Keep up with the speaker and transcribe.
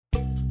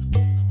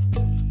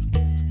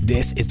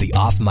This is the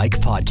Off Mic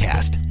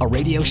Podcast, a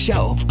radio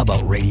show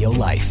about radio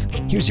life.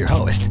 Here's your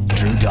host,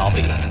 Drew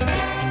Dalby.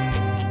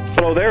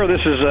 Hello there, this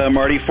is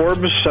Marty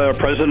Forbes,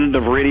 president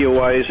of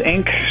Radiowise,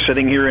 Inc.,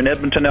 sitting here in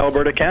Edmonton,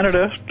 Alberta,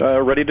 Canada,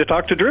 ready to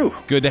talk to Drew.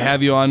 Good to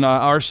have you on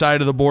our side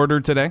of the border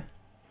today.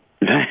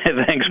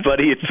 Thanks,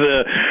 buddy.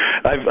 It's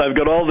I've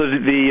got all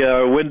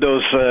the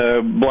windows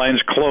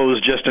blinds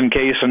closed just in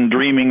case, and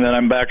dreaming that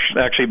I'm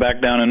actually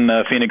back down in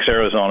Phoenix,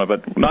 Arizona,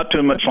 but not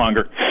too much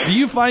longer. Do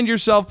you find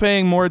yourself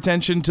paying more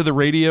attention to the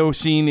radio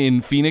scene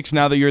in Phoenix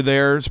now that you're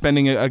there,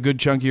 spending a good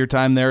chunk of your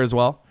time there as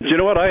well? You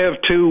know what? I have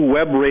two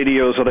web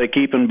radios that I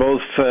keep in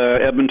both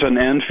Edmonton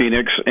and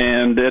Phoenix,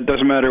 and it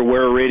doesn't matter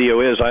where a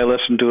radio is. I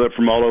listen to it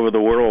from all over the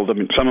world. I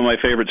mean, some of my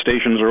favorite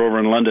stations are over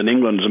in London,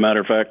 England, as a matter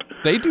of fact.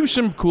 They do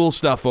some cool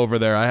stuff over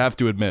there, I have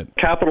to admit.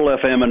 Capital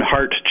FM and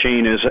Heart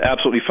chain is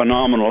absolutely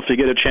phenomenal. If you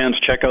get a chance,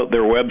 check out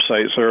their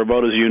websites. They're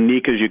about as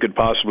unique as you could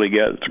possibly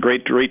get. It's a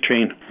great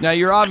chain. Now,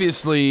 you're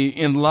obviously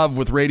in love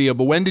with radio,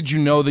 but when did you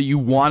know that you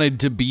wanted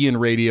to be in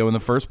radio in the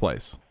first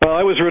place? Well,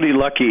 I was really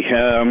lucky.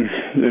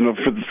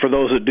 For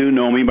those that do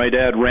know me, my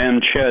dad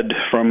ran CHED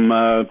from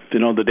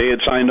the day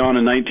it signed on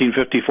in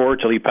 1954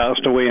 till he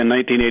passed away in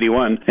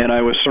 1981, and I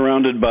was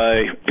surrounded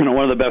by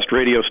one of the best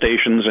radio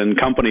stations and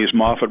companies,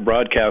 Moffat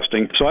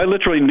Broadcasting. So I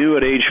literally knew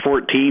at age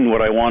 14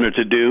 what I wanted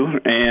to do,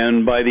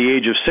 and by the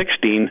age of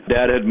 16,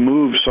 Dad had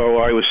moved, so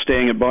I was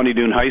staying at Bonnie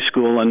Doon High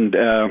School, and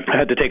I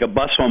had to take a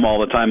bus home all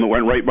the time. It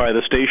went right by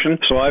the station,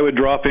 so I would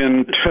drop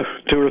in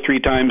 2 or 3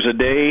 times a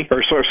day, 2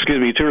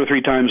 or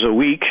 3 times a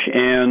week,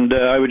 and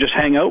I would just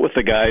hang out with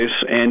the guys,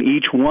 and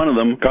each one of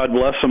them, God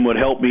bless them, would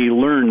help me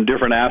learn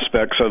different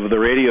aspects of the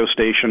radio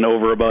station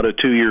over about a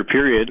 2-year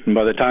period. And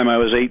by the time I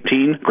was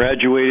 18,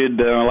 graduated,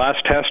 last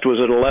test was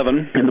at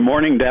 11. In the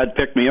morning, Dad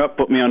picked me up,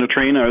 put me on a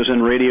train. I was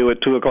in radio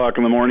at 2 o'clock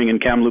in the morning in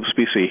Kamloops,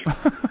 BC.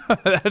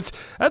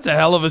 That's a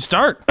hell of a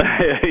start.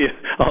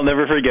 I'll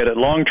never forget it.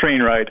 Long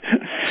train ride.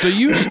 So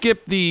you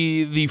skipped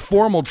the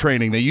formal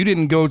training, that you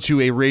didn't go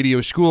to a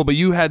radio school, but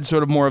you had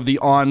sort of more of the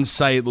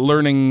on-site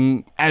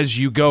learning as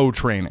you go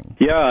training.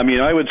 Yeah, I mean,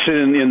 I would sit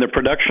in the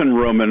production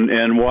room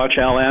and watch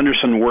Al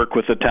Anderson work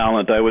with the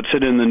talent. I would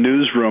sit in the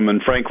newsroom,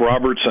 and Frank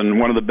Robertson,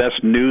 one of the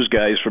best news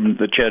guys from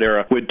the CHED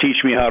era, would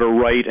teach me how to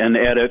write and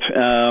edit.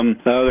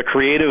 The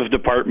creative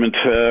department,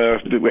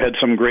 we had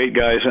some great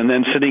guys, and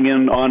then sitting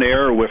in on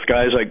air with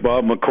guys like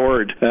Bob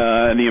McCord,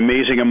 and the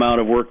amazing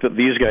amount of work that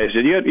these guys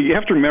did. You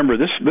have to remember,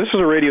 this is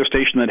a radio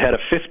station that had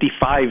a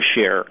 55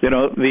 share.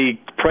 The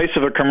price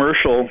of a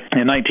commercial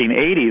in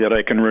 1980 that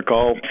I can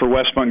recall for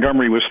West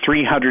Montgomery was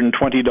 $320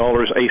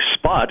 a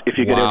spot if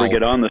you could ever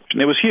get on this.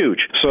 It was huge.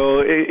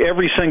 So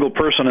every single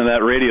person in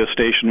that radio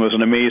station was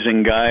an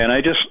amazing guy, and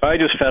I just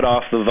fed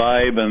off the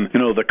vibe and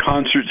the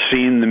concert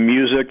scene, the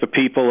music, the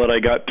people that I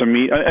got to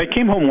meet. I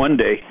came home one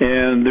day,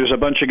 and there's a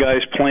bunch of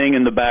guys playing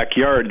in the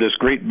backyard. This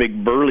great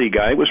big burly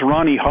guy. It was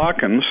Ronnie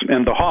Hawkins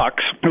and the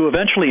Hawks, who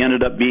eventually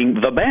ended up being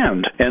the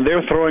band. And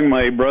they're throwing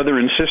my brother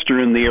and sister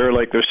in the air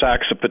like they're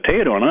sacks of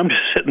potato, and I'm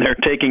just sitting there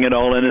taking it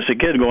all in as a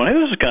kid going, hey,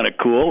 this is kind of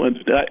cool. And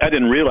I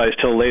didn't realize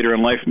till later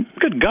in life,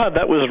 good God,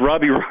 that was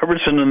Robbie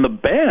Robertson and the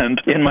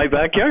band in my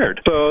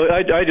backyard. So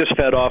I just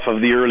fed off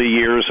of the early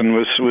years and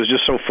was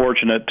just so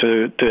fortunate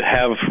to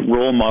have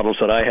role models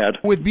that I had.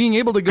 With being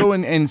able to go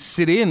and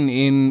sit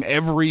in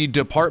every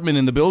department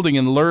in the building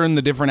and learn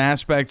the different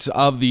aspects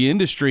of the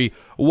industry,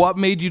 what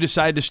made you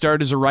decide to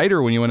start as a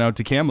writer when you went out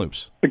to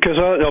Kamloops? Because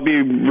I'll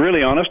be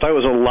really honest, I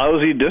was a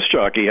lousy disc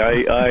jockey.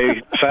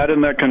 I sat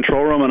in that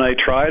control room and I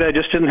tried. I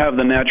just didn't have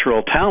the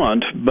natural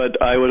talent,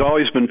 but I had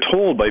always been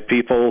told by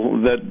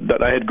people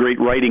that I had great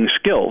writing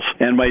skills.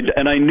 And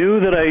I knew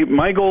that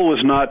my goal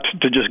was not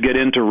to just get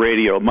into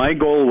radio. My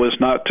goal was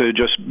not to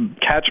just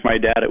catch my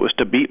dad. It was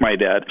to beat my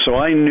dad. So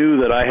I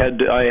knew that I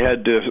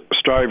had to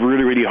strive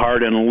really, really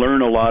hard and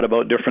learn a lot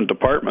about different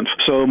departments.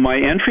 So my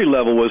entry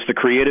level was the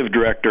creative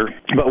director.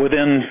 But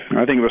within,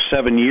 I think it was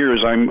 7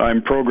 years,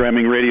 I'm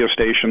programming radio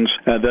stations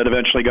that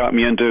eventually got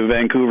me into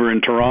Vancouver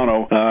and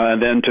Toronto,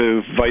 and then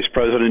to vice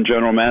president,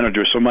 general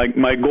manager. So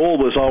my goal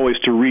was always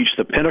to reach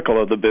the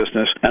pinnacle of the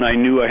business, and I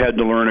knew I had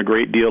to learn a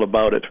great deal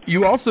about it.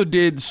 You also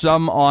did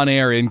some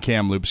on-air in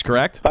Kamloops,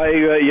 correct?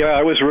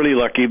 I was really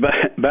lucky.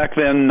 Back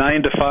then,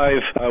 9 to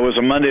 5 was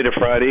a Monday to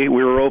Friday.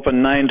 We were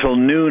open 9 till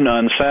noon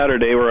on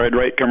Saturday, where I'd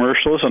write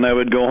commercials, and I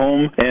would go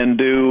home and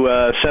do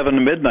 7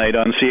 to midnight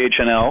on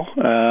CHNL,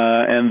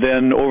 and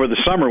then over the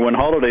summer, when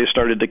holidays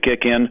started to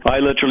kick in, I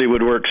literally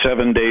would work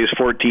 7 days,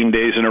 14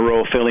 days in a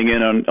row, filling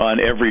in on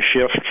every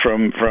shift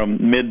from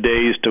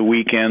middays to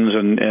weekends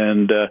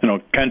and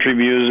country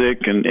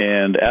music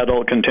and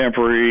adult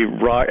contemporary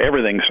rock,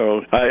 everything.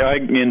 So I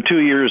in 2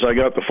 years, I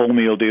got the full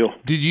meal deal.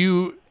 Did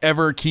you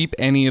ever keep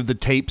any of the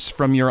tapes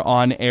from your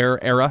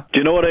on-air era? Do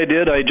you know what I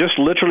did? I just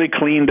literally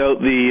cleaned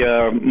out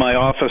my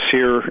office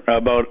here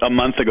about a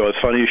month ago. It's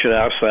funny you should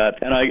ask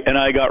that. And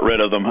I got rid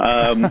of them.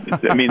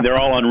 I mean, they're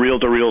all on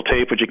reel-to-reel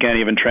tape, which you can't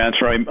even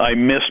transfer. I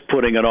missed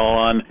putting it all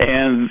on.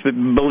 And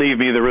believe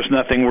me, there was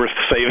nothing worth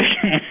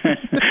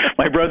saving.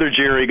 My brother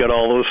Jerry got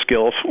all those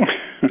skills.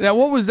 Now,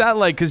 what was that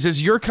like? Because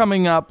as you're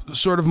coming up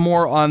sort of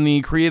more on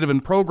the creative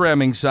and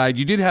programming side,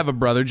 you did have a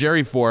brother,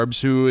 Jerry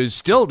Forbes, who is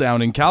still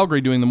down in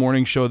Calgary doing the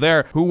morning show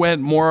there, who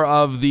went more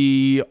of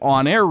the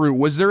on-air route.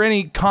 Was there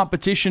any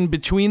competition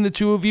between the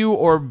two of you,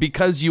 or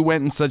because you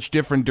went in such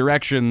different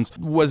directions,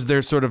 was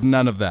there sort of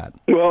none of that?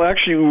 Well,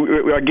 actually,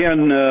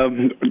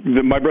 again,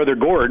 my brother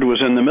Gord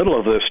was in the middle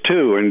of this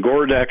too, and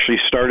Gord actually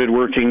started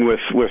working with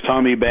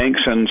Tommy Banks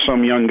and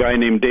some young guy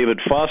named David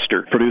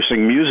Foster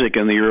producing music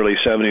in the early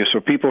 70s. So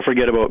people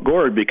forget about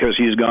Gord because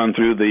he's gone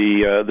through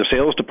the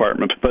sales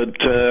department. But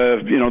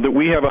that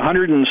we have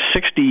 160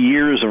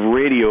 years of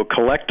radio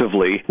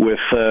collectively with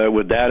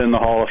Dad in the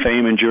Hall of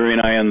Fame and Jerry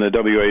and I in the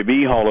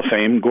WAB Hall of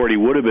Fame. Gordy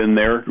would have been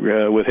there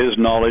with his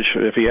knowledge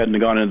if he hadn't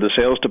gone into the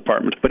sales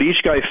department. But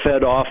each guy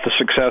fed off the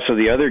success of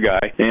the other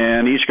guy,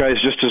 and each guy's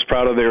just as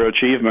proud of their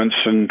achievements.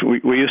 And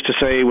we used to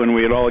say when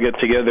we'd all get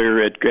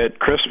together at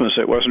Christmas,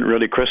 it wasn't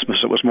really Christmas,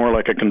 it was more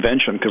like a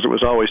convention because it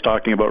was always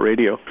talking about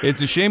radio.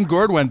 It's a shame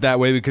Gord went that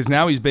way because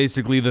now he's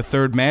basically the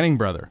third Manning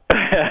brother.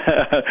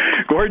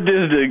 Gord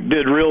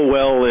did real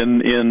well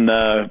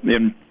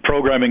in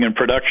programming and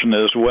production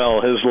as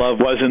well. His love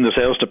was in the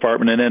sales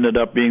department and ended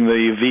up being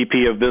the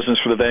VP of business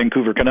for the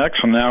Vancouver Canucks,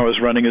 and now is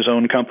running his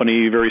own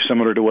company very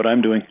similar to what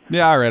I'm doing.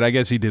 Yeah, all right. I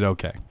guess he did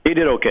okay. He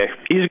did okay.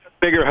 He's got a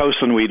bigger house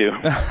than we do.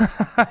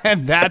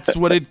 And that's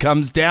what it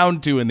comes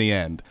down to in the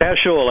end.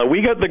 Cashola.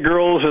 We got the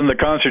girls and the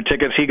concert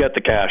tickets. He got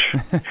the cash.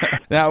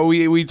 Now,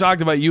 we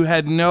talked about you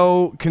had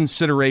no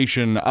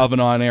consideration of an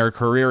on-air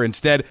career.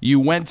 Instead, you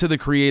went to the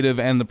creative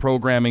and the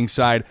programming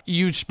side.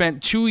 You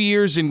spent 2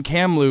 years in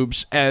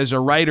Kamloops as a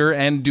writer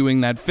and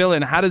doing that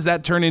fill-in. How does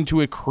that turn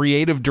into a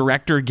creative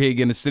director gig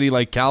in a city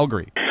like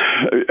Calgary?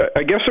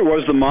 I guess it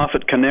was the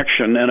Moffat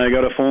connection, and I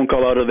got a phone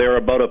call out of there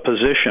about a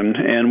position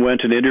and went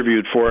and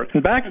interviewed for it.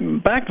 Back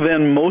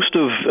then, most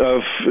of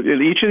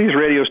each of these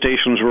radio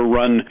stations were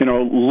run,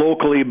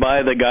 locally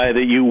by the guy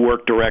that you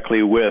worked directly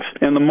with.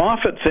 And the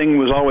Moffat thing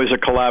was always a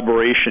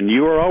collaboration.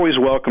 You were always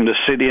welcome to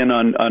sit in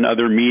on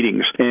other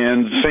meetings.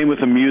 And same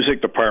with the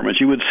music department.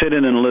 You would sit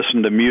in and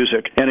listen to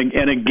music.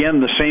 And again,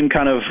 the same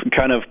kind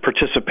of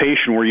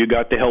participation where you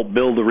got to help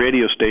build the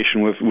radio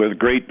station with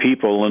great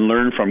people and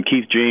learn from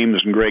Keith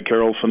James and Greg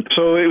Carrollson.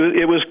 So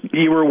it was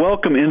you were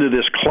welcome into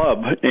this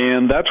club,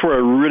 and that's where I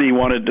really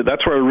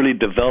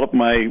developed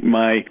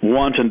my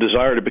want and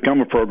desire to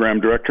become a program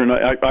director. And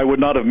I would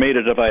not have made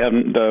it if I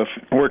hadn't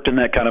worked in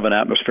that kind of an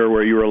atmosphere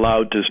where you were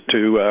allowed to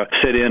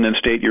sit in and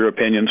state your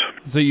opinions.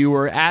 So you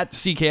were at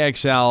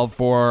CKXL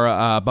for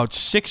about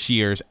 6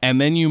 years,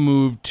 and then you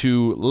moved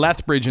to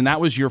Lethbridge, and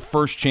that was your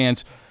first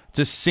chance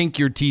to sink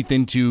your teeth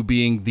into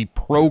being the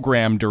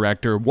program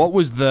director. What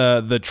was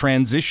the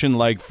transition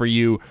like for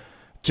you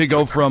to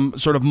go from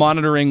sort of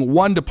monitoring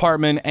one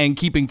department and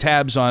keeping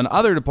tabs on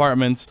other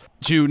departments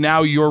to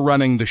now you're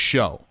running the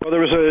show? Well,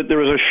 there was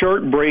a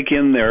short break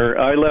in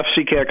there. I left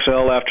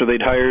CKXL after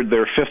they'd hired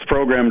their 5th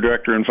program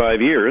director in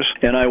 5 years,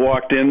 and I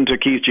walked into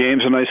Keith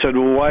James and I said,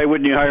 well, why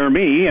wouldn't you hire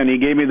me? And he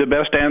gave me the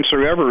best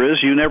answer ever is,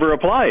 you never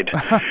applied.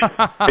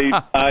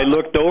 I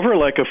looked over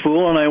like a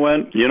fool and I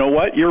went, you know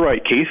what? You're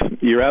right, Keith.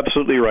 You're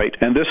absolutely right.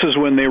 And this is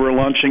when they were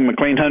launching,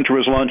 McLean Hunter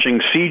was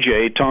launching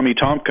CJ, Tommy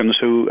Tompkins,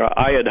 who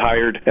I had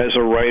hired as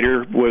a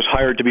writer, was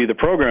hired to be the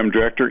program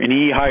director, and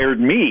he hired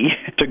me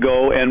to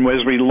go, and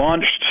as we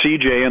launched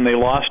CJ and they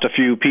lost a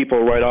few people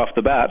right off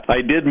the bat,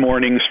 I did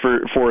mornings for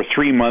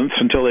 3 months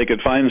until they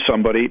could find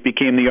somebody,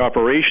 became the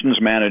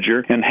operations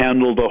manager and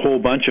handled a whole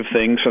bunch of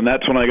things, and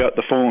that's when I got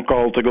the phone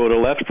call to go to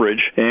Lethbridge,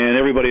 and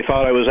everybody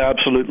thought I was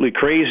absolutely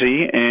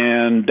crazy,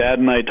 and Dad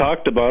and I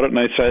talked about it, and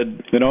I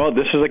said,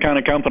 this is the kind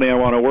of company I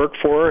want to work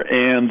for,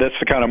 and that's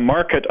the kind of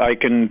market I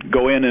can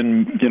go in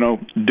and,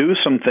 do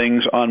some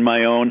things on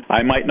my own.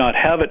 I might not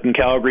have it in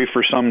Calgary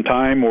for some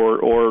time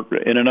or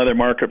in another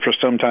market for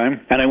some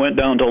time, and I went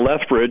down to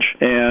Lethbridge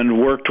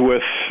and worked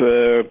with,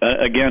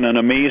 again, an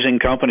amazing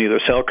company. The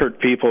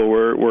Selkirk people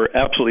were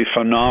absolutely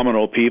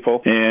phenomenal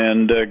people.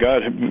 And,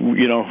 God,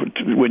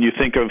 when you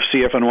think of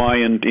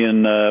CFNY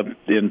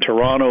in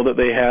Toronto that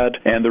they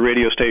had and the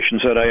radio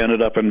stations that I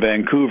ended up in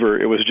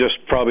Vancouver, it was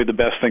just probably the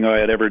best thing I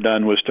had ever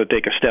done was to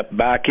take a step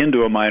back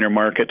into a minor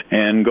market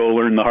and go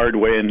learn the hard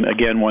way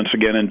and, once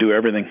again, and do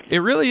everything. It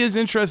really is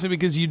interesting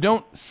because you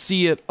don't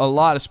see it a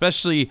lot,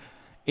 especially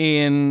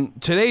in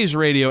today's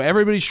radio.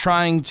 Everybody's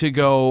trying to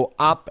go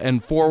up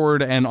and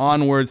forward and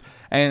onwards,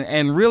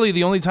 and really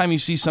the only time you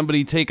see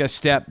somebody take a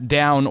step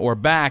down or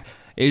back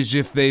is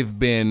if they've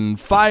been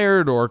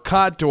fired or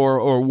cut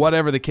or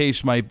whatever the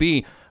case might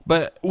be.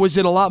 But was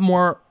it a lot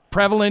more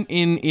prevalent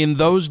in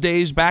those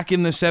days back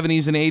in the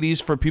 70s and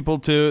 80s for people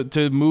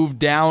to move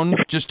down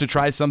just to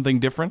try something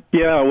different?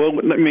 Yeah, well,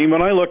 I mean,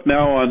 when I look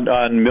now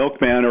on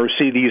Milkman or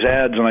see these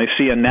ads and I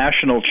see a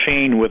national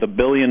chain with $1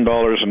 billion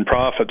in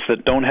profits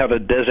that don't have a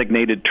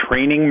designated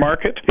training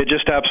market, it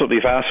just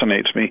absolutely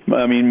fascinates me.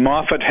 I mean,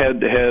 Moffat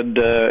had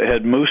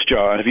Moose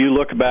Jaw. If you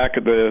look back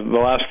at the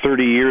last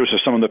 30 years of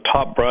some of the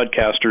top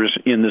broadcasters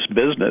in this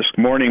business,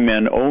 morning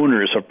men,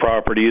 owners of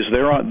properties,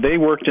 they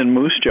worked in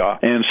Moose Jaw.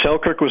 And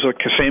Selkirk was the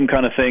same same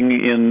kind of thing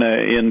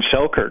in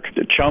Selkirk.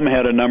 Chum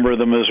had a number of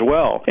them as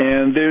well.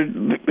 And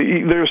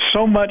there's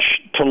so much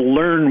to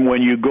learn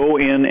when you go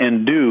in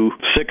and do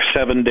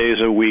 6-7 days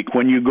a week,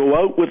 when you go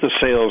out with the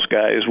sales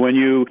guys, when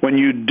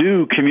you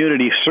do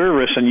community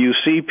service and you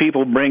see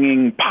people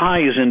bringing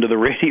pies into the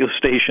radio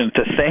station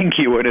to thank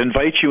you and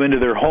invite you into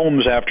their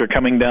homes after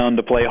coming down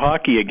to play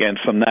hockey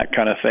against them, that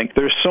kind of thing.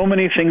 There's so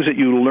many things that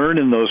you learn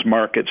in those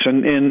markets.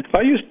 And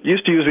I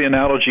used to use the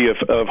analogy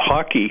of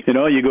hockey. You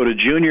know, you go to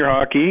junior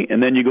hockey,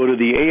 and then you go to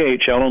the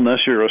AHL unless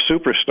you're a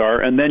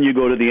superstar, and then you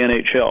go to the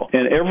NHL.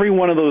 And every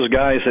one of those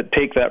guys that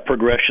take that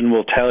progression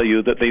will tell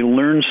you that they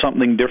learn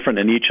something different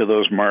in each of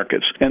those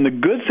markets. And the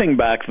good thing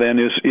back then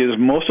is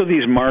most of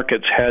these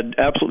markets had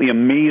absolutely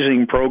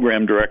amazing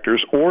program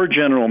directors or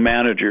general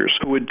managers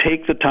who would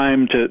take the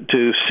time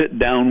to sit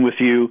down with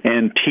you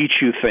and teach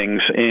you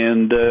things.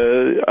 And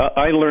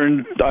I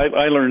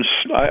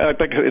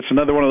think it's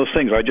another one of those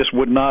things. I just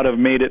would not have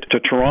made it to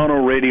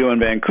Toronto radio and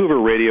Vancouver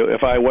radio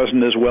if I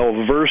wasn't as well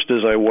versed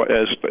as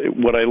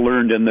what I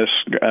learned in this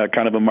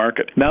kind of a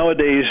market.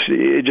 Nowadays,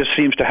 it just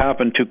seems to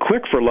happen too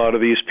quick for a lot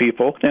of these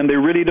people, and they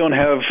really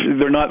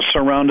they're not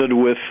surrounded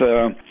with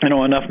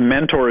enough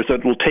mentors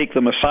that will take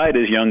them aside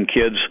as young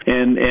kids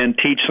and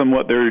teach them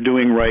what they're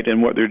doing right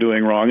and what they're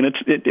doing wrong.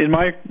 And in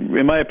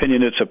my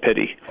opinion, it's a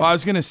pity. Well, I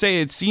was going to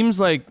say, it seems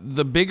like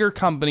the bigger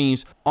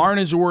companies aren't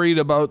as worried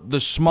about the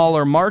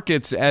smaller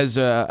markets as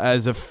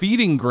a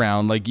feeding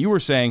ground, like you were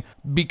saying,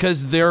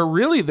 because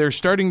they're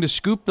starting to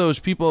scoop those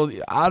people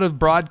out of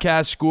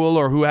broadcast school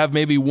or who have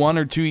maybe 1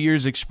 or 2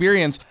 years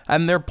experience,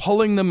 and they're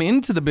pulling them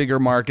into the bigger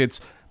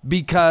markets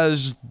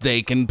because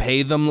they can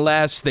pay them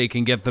less, they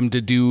can get them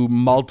to do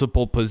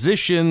multiple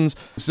positions.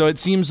 So it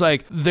seems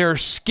like they're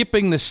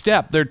skipping the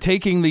step. They're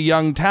taking the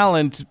young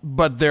talent,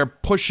 but they're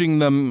pushing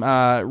them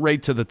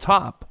right to the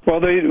top.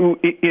 Well,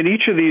 in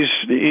each of these,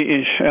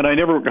 and I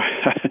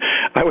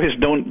always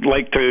don't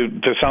like to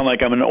sound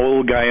like I'm an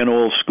old guy in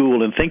old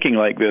school and thinking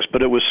like this,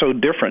 but it was so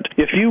different.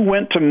 If you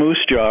went to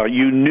Moose Jaw,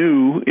 you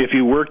knew if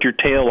you worked your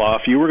tail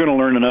off, you were going to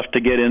learn enough to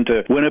get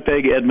into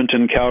Winnipeg,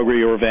 Edmonton,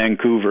 Calgary, or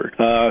Vancouver.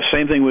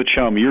 Same thing with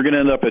Chum. You're going to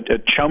end up at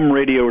Chum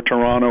Radio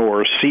Toronto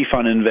or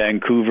CFUN in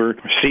Vancouver,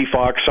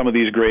 CFOX, some of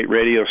these great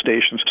radio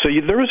stations. So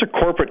there was a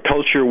corporate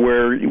culture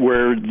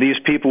where these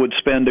people would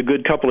spend a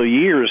good couple of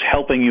years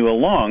helping you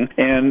along,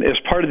 and as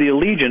part of the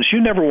allegiance, you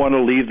never want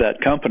to leave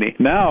that company.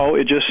 Now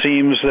it just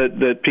seems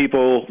that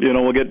people,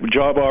 will get a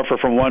job offer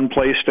from one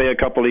place, stay a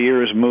couple of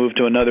years, move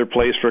to another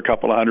place for a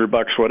couple of $100,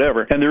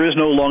 whatever. And there is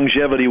no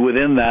longevity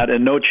within that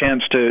and no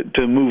chance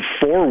to move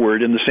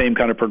forward in the same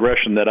kind of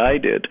progression that I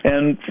did.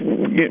 And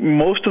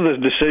most of the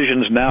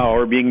decisions now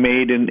are being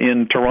made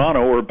in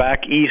Toronto or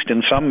back east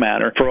in some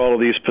manner for all of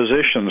these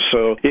positions.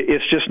 So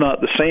it's just not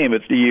the same.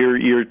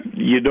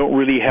 You don't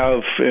really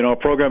have a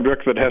program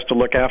director that has to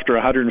look after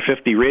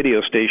 150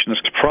 radio stations.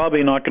 It's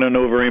probably not going to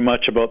know very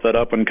much about that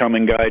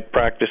up-and-coming guy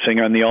practicing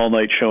on the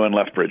all-night show in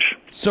Lethbridge.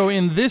 So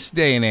in this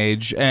day and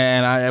age,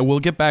 and I will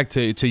get back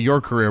to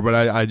your career, but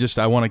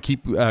I want to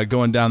keep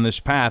going down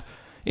this path.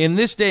 In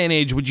this day and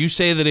age, would you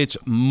say that it's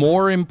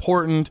more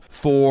important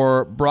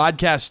for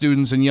broadcast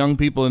students and young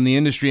people in the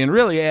industry, and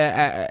really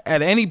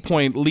at any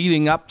point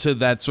leading up to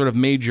that sort of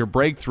major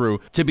breakthrough,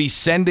 to be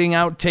sending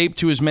out tape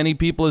to as many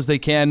people as they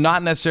can,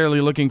 not necessarily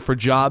looking for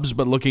jobs,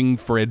 but looking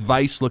for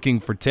advice,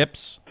 looking for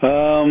tips?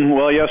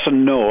 Well, yes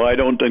and no. I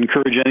don't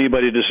encourage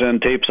anybody to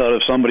send tapes out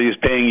if somebody's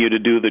paying you to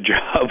do the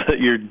job that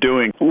you're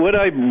doing. What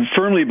I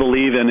firmly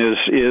believe in is,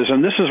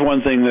 and this is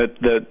one thing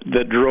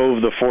that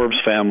drove the Forbes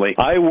family.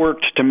 I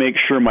worked to make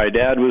sure my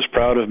dad was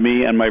proud of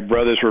me and my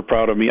brothers were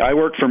proud of me. I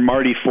worked for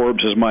Marty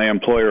Forbes as my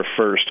employer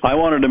first. I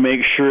wanted to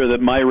make sure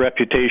that my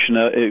reputation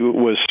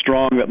was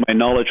strong, that my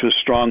knowledge was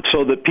strong,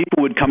 so that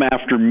people would come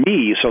after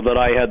me, so that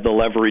I had the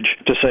leverage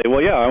to say,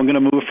 well, yeah, I'm going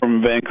to move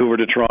from Vancouver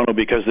to Toronto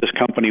because this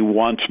company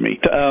wants me.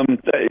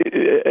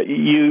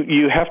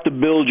 You have to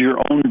build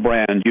your own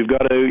brand. You've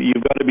got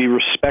to be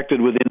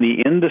respected within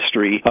the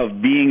industry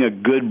of being a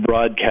good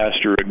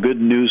broadcaster, a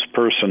good news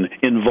person,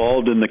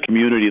 involved in the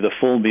community, the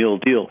full meal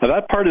deal. Now,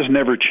 that part has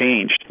never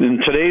changed. In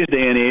today's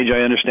day and age,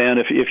 I understand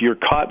if you're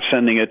caught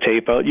sending a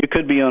tape out, you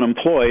could be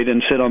unemployed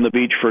and sit on the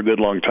beach for a good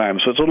long time.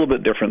 So it's a little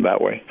bit different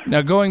that way.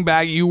 Now, going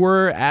back, you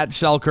were at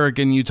Selkirk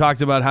and you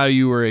talked about how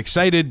you were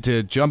excited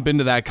to jump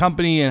into that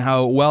company and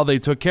how well they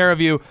took care of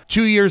you.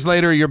 2 years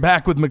later, you're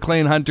back with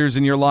McLean Hunters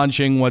and you're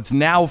launching what's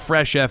now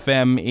Fresh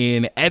FM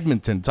in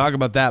Edmonton. Talk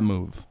about that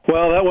move.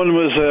 Well, that one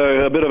was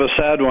a bit of a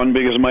sad one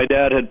because my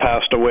dad had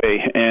passed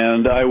away,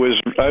 and I was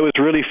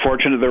really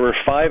fortunate. There were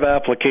 5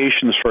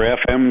 applications for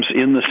FMs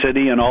in the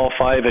city, and all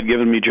 5 had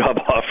given me job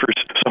offers.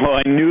 So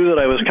I knew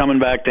that I was coming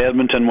back to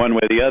Edmonton one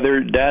way or the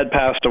other. Dad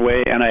passed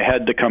away, and I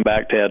had to come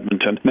back to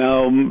Edmonton.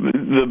 Now,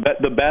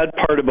 the bad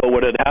part about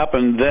what had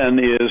happened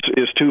then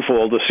is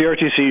twofold. The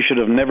CRTC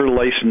should have never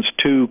licensed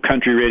 2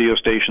 country radio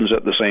stations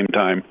at the same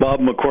time.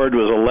 Bob McCord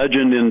was a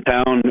legend in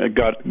town.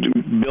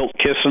 Built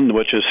Kissin',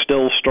 which is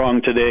still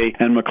strong today. day,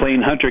 and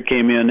McLean Hunter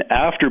came in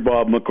after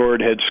Bob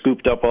McCord had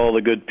scooped up all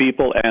the good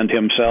people and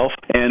himself,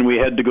 and we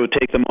had to go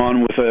take them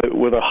on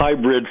with a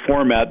hybrid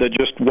format that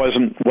just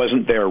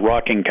wasn't there,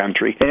 rocking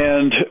country.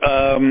 And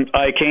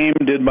I came,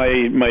 did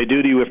my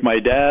duty with my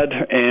dad,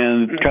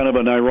 and kind of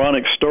an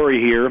ironic story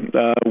here.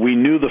 We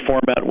knew the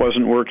format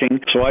wasn't working,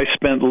 so I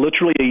spent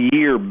literally a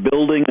year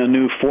building a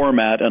new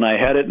format, and I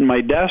had it in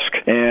my desk,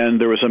 and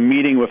there was a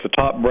meeting with the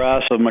top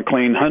brass of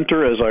McLean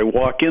Hunter. As I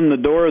walk in the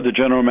door, the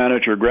general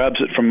manager grabs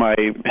it from my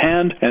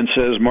hand and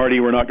says, "Marty,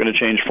 we're not going to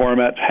change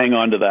format. Hang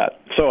on to that."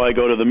 So I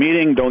go to the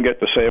meeting, don't get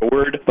to say a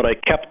word, but I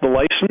kept the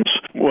license.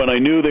 When I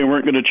knew they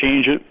weren't going to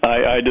change it,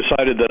 I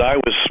decided that I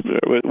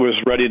was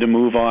ready to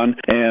move on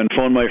and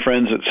phoned my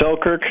friends at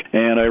Selkirk,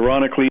 and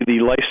ironically,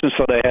 the license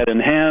that I had in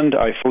hand,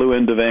 I flew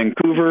into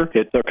Vancouver.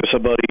 It took us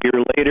about a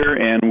year later,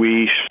 and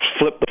we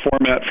flipped the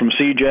format from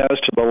C-Jazz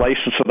to the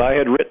license that I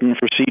had written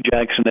for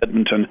C-Jacks in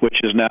Edmonton, which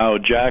is now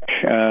Jack,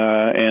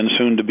 and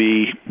soon to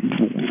be,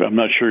 I'm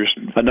not sure,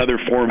 another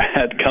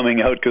format coming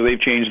out because they've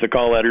changed the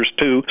call letters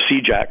to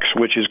C-Jacks,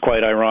 which is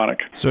quite ironic.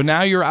 So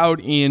now you're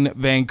out in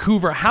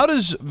Vancouver. How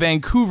does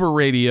Vancouver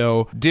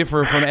radio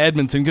differ from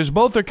Edmonton? Because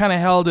both are kind of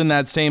held in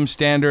that same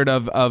standard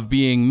of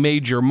being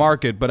major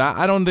market, but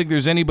I don't think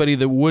there's anybody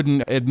that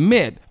wouldn't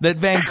admit that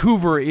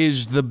Vancouver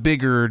is the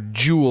bigger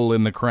jewel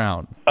in the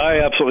crown. I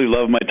absolutely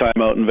love my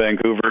time out in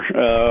Vancouver.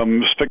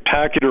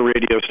 Spectacular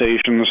radio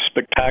stations,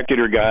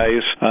 spectacular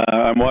guys.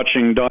 I'm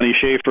watching Donnie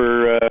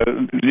Schaefer,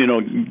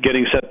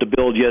 getting set to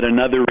build yet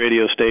another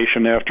radio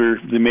station after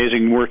the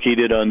amazing work he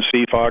did on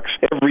CFOX.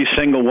 Every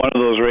single one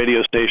of those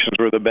radio stations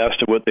were the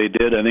best at what they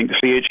did. I think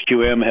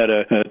CHQM had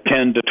a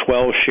 10 to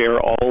 12 share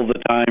all the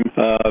time.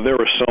 There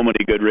were so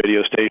many good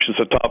radio stations.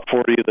 The top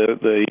 40,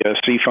 the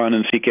CFUN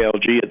and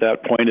CKLG at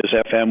that point as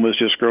FM was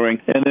just growing.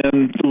 And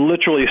then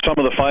literally some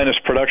of the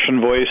finest production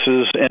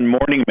voices and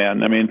morning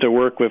men. I mean, to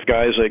work with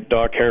guys like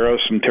Doc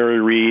Harris and Terry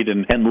Reid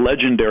and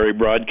legendary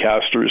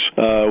broadcasters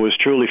was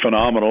truly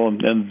phenomenal.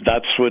 And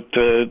that's what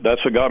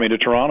got me to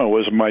Toronto,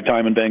 was my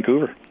time in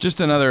Vancouver.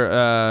 Just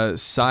another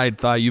side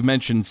thought. You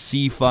mentioned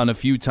CFUN a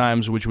few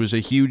times, which was a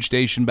huge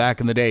station back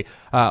in the day.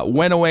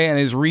 Went away and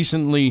has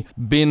recently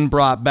been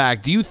brought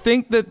back. Do you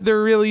think that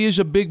there really is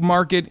a big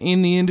market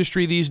in the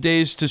industry these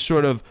days to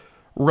sort of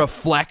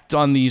reflect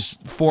on these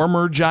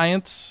former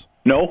giants?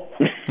 No.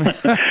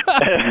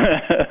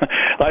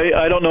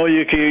 I don't know.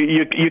 You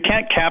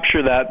can't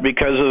capture that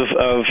because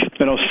of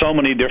so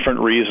many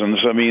different reasons.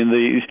 I mean,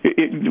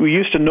 we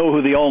used to know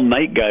who the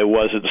all-night guy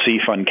was at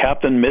CFUN.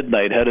 Captain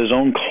Midnight had his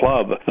own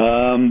club.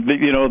 And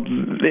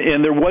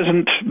there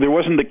wasn't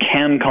the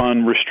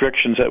CanCon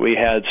restrictions that we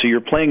had. So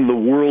you're playing the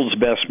world's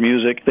best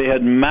music. They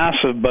had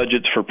massive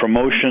budgets for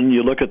promotion.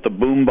 You look at the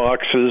boom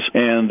boxes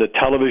and the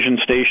television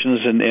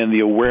stations and the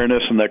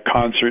awareness and the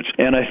concerts.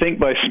 And I think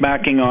by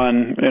smacking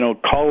on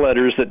call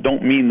letters that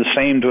don't mean the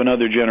same to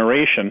another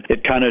generation,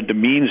 it kind of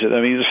demeans it. I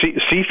mean,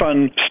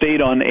 CFUN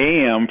stayed on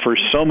AM for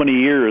so many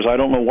years. I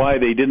don't know why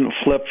they didn't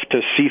flip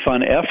to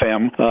CFUN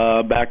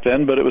FM back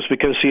then, but it was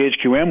because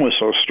CHQM was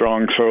so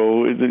strong.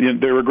 So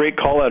they were great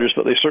call letters,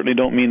 but they certainly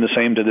don't mean the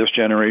same to this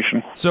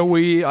generation. So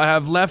we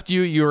have left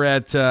you. You're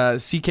at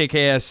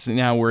CKKS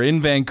now. We're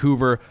in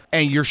Vancouver,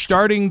 and you're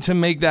starting to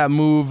make that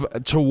move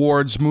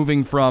towards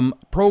moving from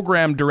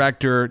program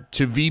director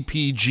to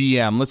VP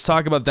GM. Let's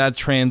talk about that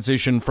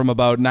transition from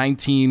about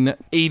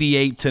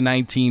 1988 to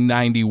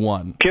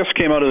 1991. KISS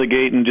came out of the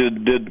gate and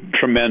did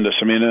tremendous.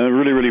 I mean, I'm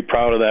really, really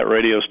proud of that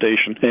radio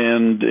station.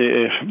 And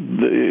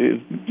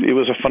it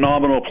was a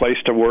phenomenal place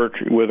to work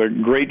with a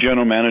great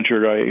general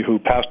manager who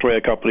passed away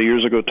a couple of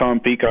years ago, Tom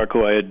Peacock,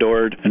 who I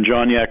adored, and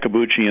John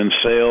Iacobucci in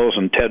sales,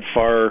 and Ted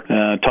Farr,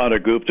 Tata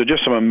Gupta,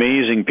 just some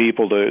amazing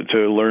people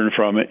to learn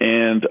from.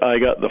 And I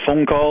got the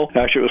phone call.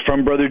 Actually, it was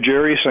from Brother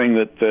Jerry saying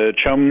that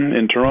Chum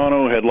in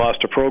Toronto had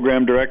lost a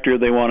program director.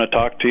 They want to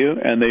talk to you.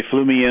 And they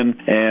flew me in,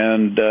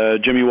 and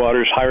Jimmy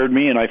Waters hired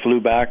me, and I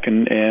flew back.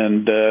 And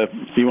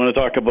you want to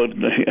talk about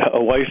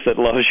a wife that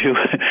loves you?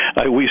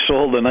 We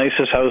sold the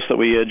nicest house that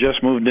we had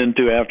just moved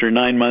into after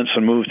 9 months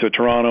and moved to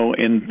Toronto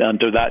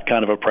under that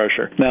kind of a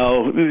pressure.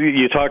 Now,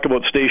 you talk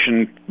about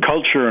station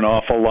culture an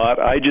awful lot.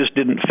 I just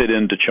didn't fit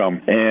into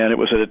Chum. And it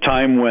was at a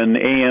time when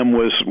AM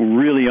was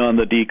really on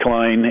the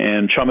decline,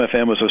 and Chum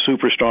FM was a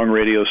super strong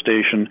radio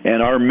station.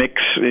 And our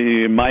mix,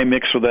 my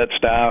mix with that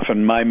staff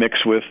and my mix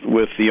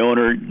with the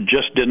owner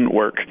just didn't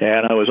work.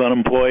 And I was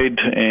unemployed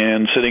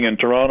and sitting in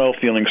Toronto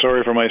feeling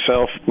sorry for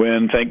myself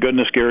when, thank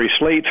goodness, Gary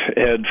Slate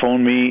had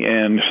phoned me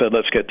and said,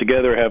 let's get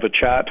together, have a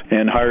chat,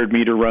 and hired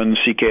me to run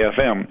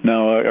CKFM.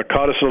 Now, a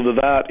codicil to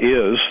that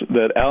is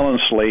that Alan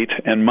Slate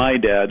and my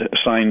dad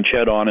signed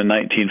Ched on in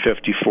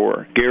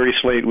 1954. Gary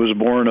Slate was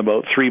born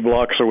about 3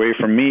 blocks away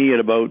from me at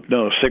about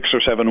 6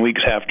 or 7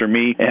 weeks after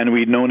me, and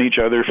we'd known each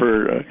other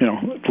for,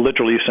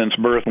 literally since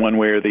birth, one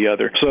way or the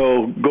other.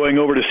 So going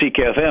over to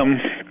CKFM,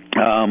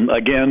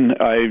 Again,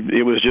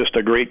 it was just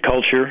a great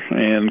culture,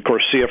 and of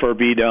course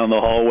CFRB down the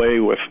hallway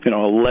with a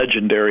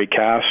legendary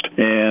cast,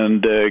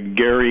 and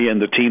Gary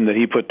and the team that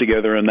he put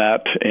together in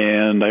that,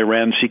 and I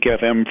ran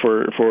CKFM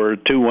for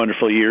 2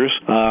 wonderful years.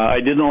 I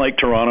didn't like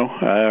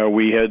Toronto.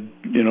 We had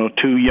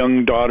 2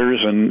 young daughters,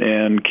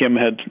 and Kim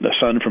had a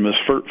son from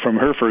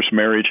her first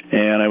marriage,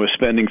 and I was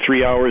spending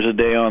 3 hours a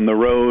day on the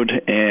road,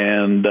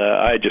 and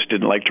I just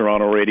didn't like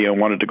Toronto radio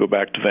and wanted to go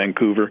back to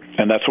Vancouver,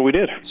 and that's what we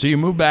did. So you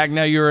moved back.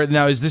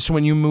 Now is this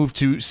when you moved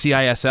to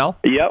CISL?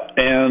 Yep,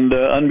 and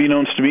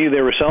unbeknownst to me,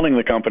 they were selling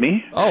the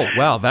company. Oh,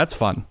 wow, that's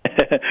fun.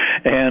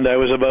 And I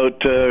was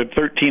about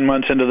 13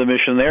 months into the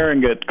mission there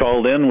and got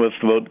called in with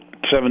about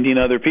 17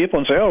 other people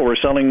and say, we're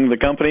selling the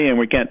company and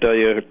we can't tell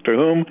you to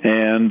whom,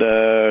 and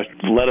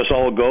let us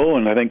all go.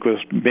 And I think it was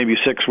maybe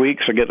 6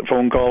 weeks, I get a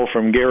phone call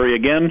from Gary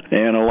again,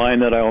 and a line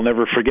that I'll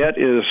never forget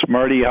is,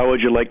 "Marty, how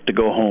would you like to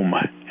go home?"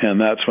 And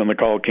that's when the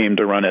call came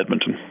to run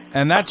Edmonton.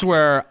 And that's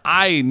where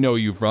I know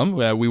you from.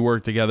 We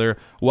worked together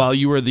while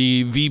you were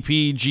the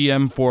VP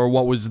GM for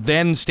what was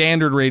then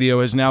Standard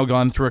Radio, has now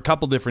gone through a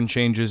couple different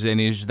changes,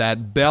 and is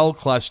that Bell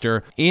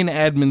cluster in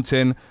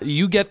Edmonton.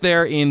 You get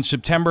there in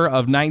September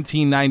of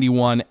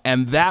 1991,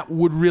 and that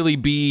would really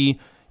be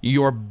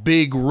your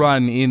big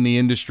run in the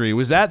industry.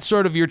 Was that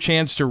sort of your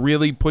chance to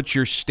really put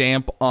your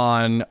stamp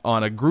on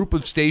a group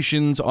of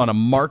stations, on a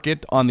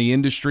market, on the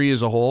industry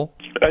as a whole?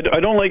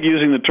 I don't like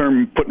using the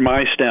term "put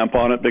my stamp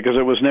on it" because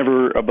it was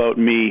never about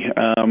me.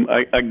 I'm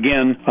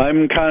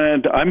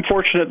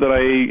fortunate that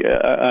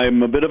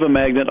I'm a bit of a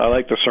magnet. I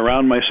like to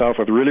surround myself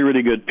with really,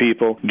 really good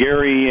people.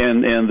 Gary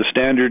and the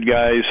Standard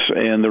guys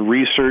and the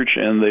research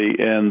and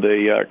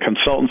the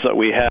consultants that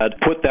we had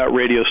put that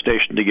radio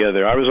station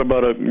together. I was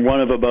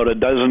one of about a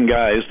dozen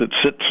guys that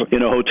sits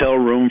in a hotel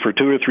room for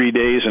 2 or 3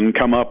 days and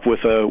come up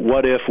with a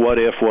what if.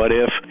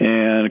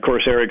 And of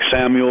course, Eric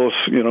Samuels,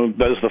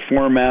 does the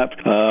format.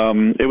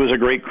 It was a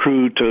great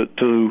crew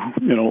to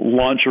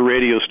launch a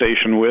radio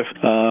station with,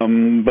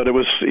 but it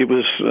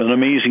was an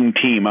amazing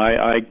team.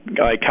 I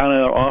kind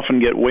of often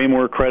get way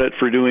more credit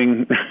for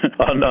doing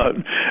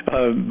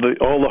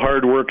all the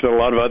hard work that a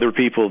lot of other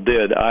people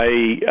did.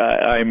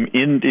 I'm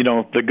in.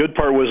 The good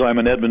part was I'm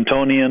an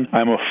Edmontonian.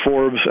 I'm a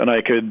Forbes, and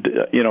I could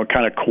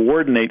kind of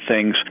coordinate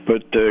things.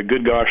 But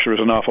good gosh, there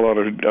was an awful lot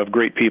of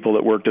great people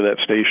that worked at that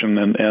station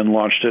and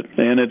launched it,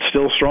 and it's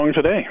still strong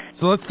today.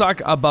 So let's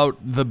talk about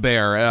the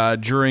Bear.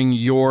 During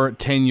your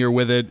tenure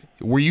with it,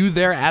 were you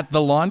there at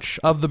the launch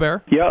of the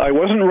Bear? Yeah, I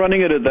wasn't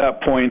running it at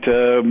that point.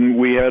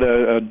 We had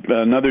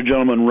another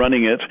gentleman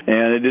running it,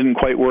 and it didn't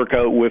quite work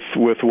out with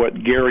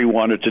what Gary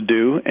wanted to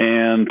do.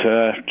 And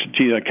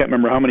I can't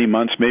remember how many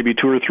months, maybe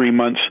 2 or 3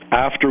 months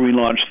after we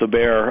launched the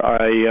Bear,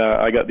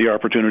 I got the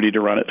opportunity to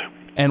run it.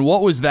 And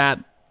what was that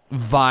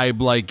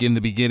vibe like in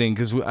the beginning?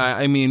 Because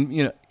I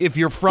mean, if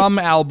you're from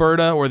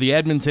Alberta or the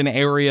Edmonton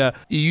area,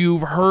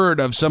 you've heard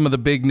of some of the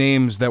big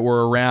names that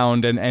were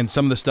around and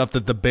some of the stuff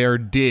that the Bear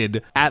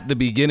did at the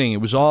beginning.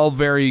 It was all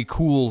very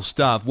cool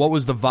stuff. What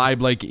was the vibe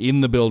like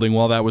in the building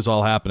while that was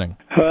all happening?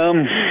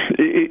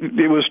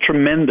 It was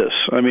tremendous.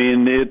 I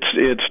mean,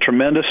 it's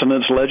tremendous and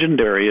it's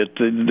legendary.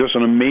 There's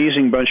an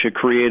amazing bunch of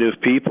creative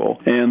people,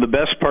 and the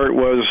best part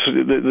was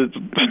the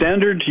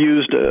Standard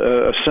used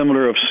a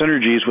similar of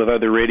synergies with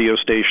other radio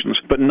stations,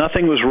 but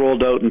nothing was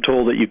rolled out and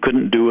told that you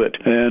couldn't do it.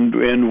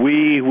 And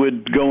we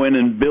would go in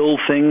and build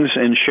things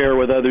and share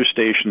with other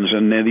stations,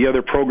 and the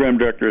other program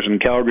directors in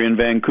Calgary and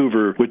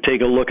Vancouver would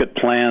take a look at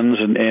plans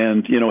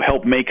and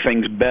help make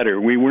things better.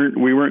 We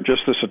weren't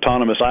just this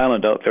autonomous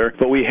island out there,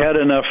 but we had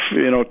enough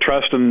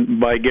trust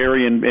by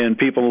Gary and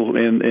people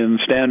in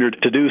Standard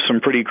to do some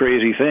pretty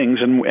crazy things,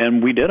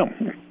 and we did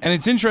them. And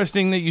it's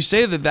interesting that you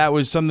say that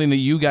was something that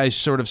you guys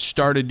sort of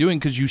started doing,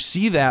 because you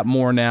see that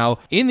more now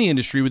in the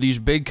industry with these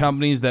big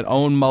companies that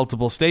own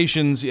multiple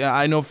stations.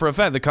 I know for a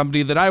fact the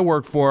company that I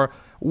work for,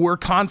 we're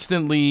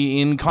constantly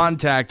in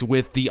contact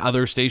with the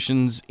other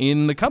stations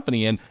in the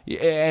company. And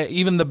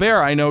even the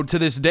Bear, I know to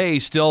this day,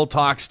 still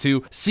talks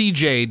to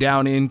CJ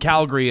down in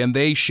Calgary, and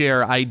they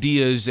share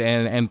ideas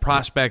and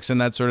prospects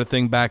and that sort of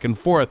thing back and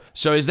forth.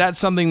 So is that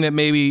something that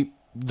maybe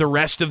the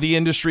rest of the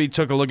industry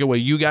took a look at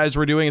what you guys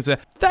were doing and said,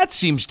 that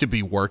seems to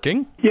be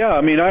working? Yeah, I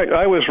mean,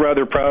 I was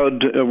rather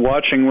proud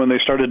watching when they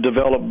started to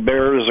develop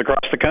Bears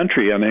across the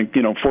country. I think,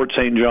 Fort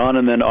St. John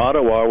and then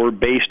Ottawa were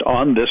based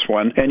on this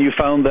one. And you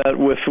found that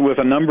with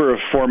a number of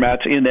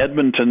formats in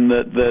Edmonton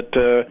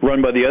that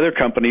run by the other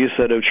companies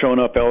that have shown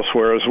up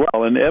elsewhere as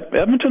well. And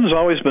Edmonton has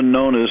always been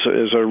known as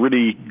a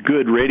really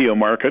good radio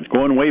market,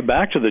 going way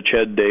back to the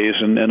CHED days,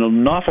 and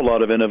an awful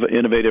lot of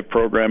innovative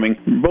programming,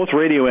 both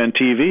radio and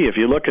TV. If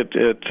you look at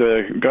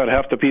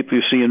half the people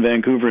you see in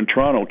Vancouver and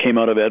Toronto came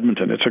out of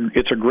Edmonton.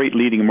 It's a great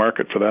leading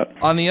market for that.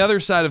 On the other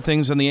side of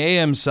things, on the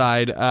AM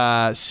side,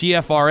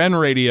 CFRN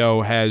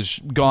radio has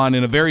gone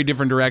in a very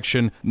different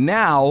direction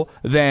now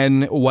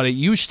than what it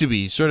used to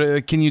be.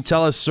 Can you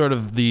tell us sort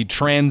of the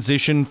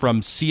transition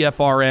from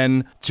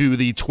CFRN to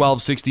the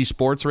 1260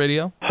 sports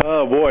radio?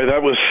 Oh boy,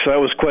 that was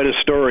was quite a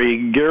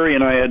story. Gary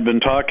and I had been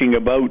talking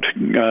about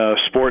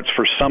sports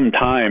for some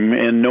time,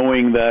 and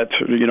knowing that,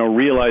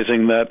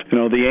 realizing that,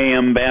 the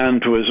AM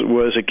band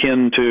was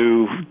akin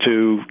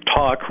to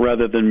talk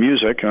rather than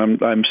music.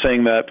 I'm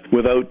saying that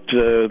without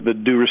the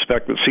due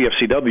respect with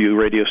CFCW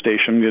radio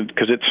station,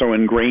 because it's so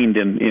ingrained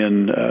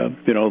in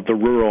the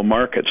rural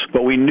markets.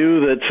 But we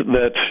knew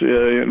that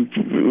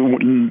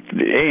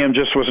AM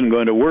just wasn't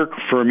going to work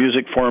for a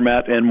music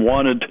format, and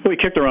we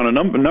kicked around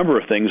a number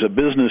of things, a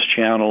business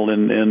channel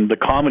and the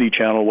comedy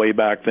channel way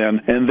back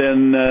then. And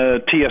then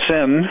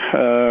TSN,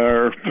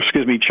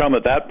 Chum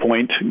at that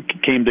point,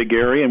 came to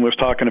Gary and was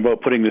talking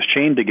about putting this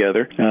chain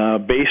together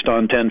based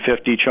on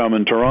 1050 Chum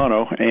in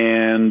Toronto,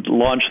 and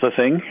launched the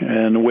thing,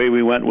 and away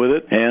we went with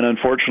it, and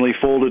unfortunately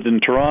folded in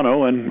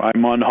Toronto, and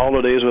I'm on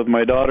holidays with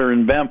my daughter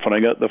in Banff when I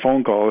got the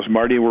phone call. It was,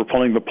 Marty, we're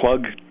pulling the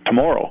plug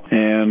tomorrow,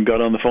 and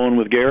got on the phone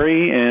with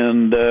Gary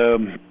and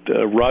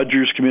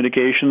Rogers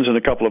Communications and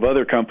a couple of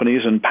other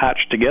companies, and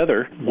patched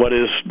together what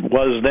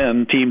was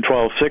then Team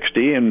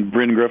 1260, and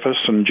Bryn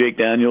Griffiths and Jake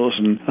Daniels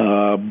and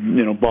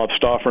Bob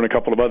Stauffer and a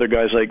couple of other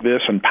guys like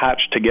this, and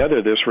patched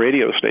together this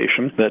radio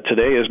station that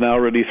today is now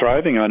really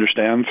thriving, I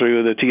understand,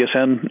 through the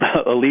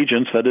TSN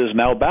allegiance that is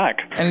now back.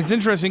 And it's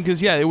interesting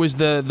because, it was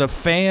the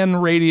fan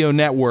radio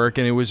network,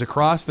 and it was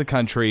across the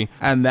country,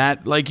 and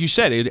that, like you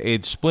said,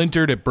 it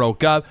splintered, it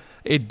broke up.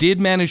 It did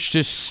manage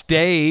to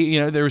stay,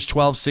 there was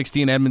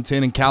 1260 in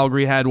Edmonton, and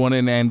Calgary had one,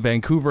 and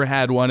Vancouver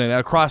had one, and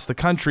across the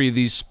country,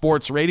 these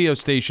sports radio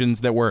stations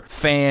that were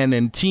fan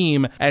and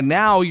team. And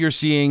now you're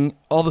seeing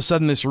all of a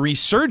sudden this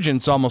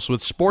resurgence almost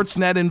with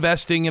Sportsnet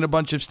investing in a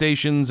bunch of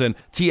stations and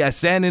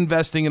TSN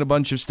investing in a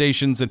bunch of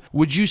stations. And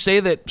would you say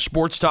that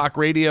sports talk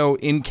radio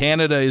in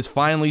Canada is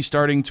finally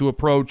starting to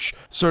approach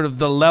sort of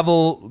the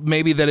level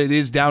maybe that it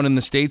is down in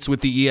the States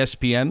with the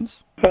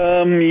ESPNs?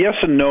 Yes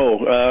and no.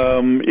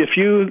 If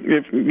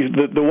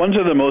the ones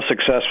that are the most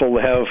successful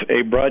have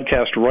a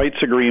broadcast rights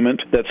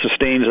agreement that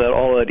sustains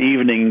all that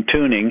evening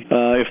tuning.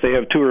 If they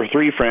have 2 or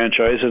 3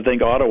 franchises, I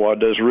think Ottawa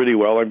does really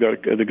well.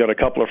 They've got a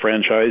couple of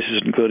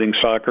franchises, including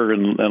soccer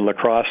and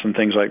lacrosse and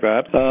things like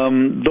that.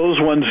 Those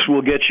ones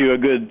will get you a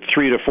good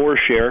 3 to 4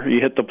 share.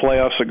 You hit the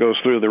playoffs, it goes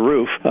through the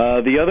roof.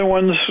 The other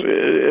ones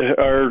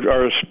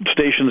are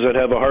stations that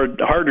have a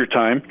harder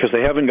time because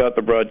they haven't got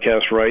the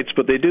broadcast rights,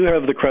 but they do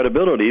have the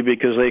credibility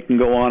because they can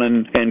go on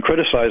and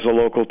criticize the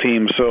local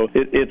team. So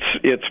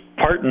it's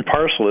part and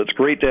parcel. It's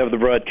great to have the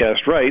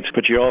broadcast rights,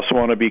 but you also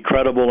want to be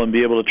credible and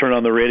be able to turn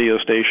on the radio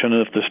station,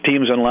 and if this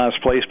team's in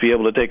last place, be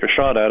able to take a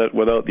shot at it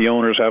without the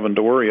owners having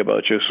to worry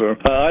about you. So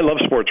I love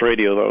sports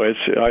radio, though.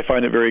 I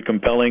find it very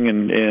compelling,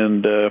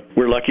 and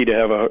we're lucky to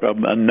have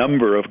a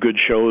number of good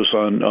shows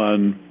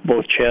on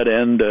both CHED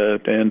and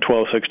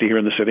 1260 here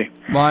in the city.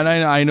 Well, and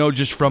I know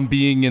just from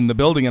being in the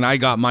building, and I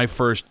got my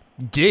first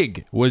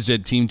gig was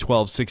at Team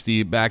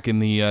 1260 back in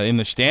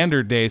the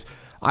standard days.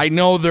 I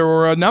know there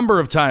were a number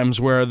of times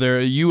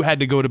where you had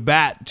to go to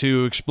bat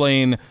to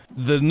explain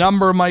the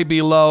number might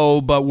be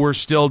low, but we're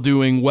still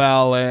doing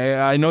well.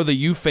 I know that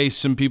you faced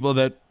some people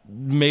that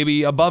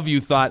maybe above you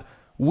thought,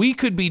 we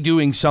could be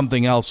doing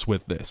something else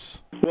with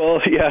this.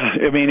 Well,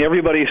 yeah. I mean,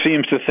 everybody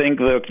seems to think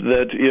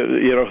that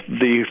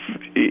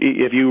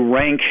if you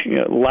rank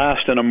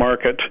last in a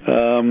market,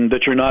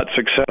 that you're not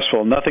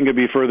successful. Nothing could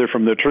be further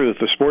from the truth.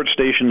 The sports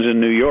stations in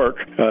New York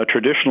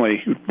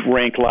traditionally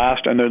rank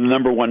last, and they're the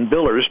number one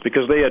billers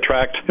because they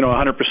attract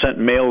 100%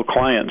 male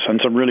clients and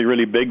some really,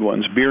 really big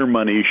ones, beer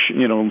money,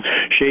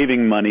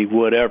 shaving money,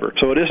 whatever.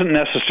 So it isn't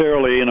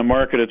necessarily in a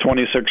market of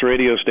 26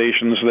 radio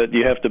stations that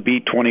you have to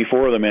beat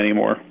 24 of them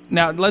anymore.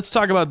 Now, let's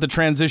talk about the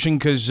transition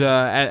because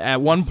at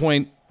one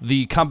point,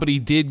 the company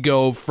did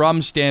go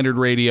from standard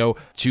radio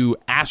to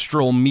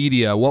Astral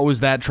Media. What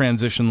was that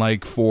transition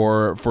like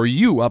for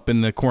you up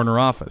in the corner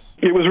office?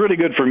 It was really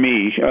good for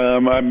me.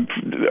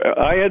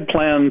 I had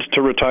planned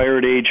to retire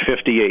at age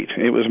 58.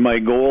 It was my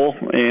goal,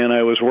 and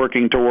I was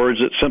working towards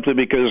it simply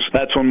because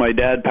that's when my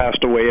dad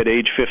passed away at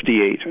age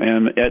 58.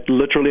 And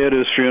literally at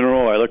his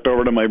funeral, I looked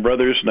over to my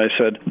brothers and I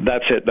said,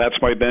 that's it.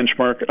 That's my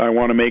benchmark. I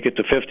want to make it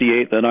to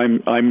 58, then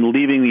I'm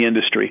leaving the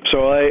industry.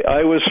 So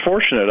I was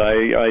fortunate.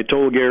 I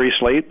told Gary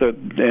Slate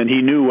and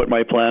he knew what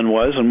my plan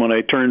was, and when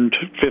I turned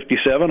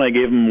 57, I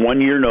gave him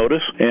 1 year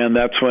notice, and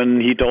that's when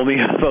he told me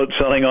about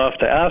selling off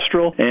to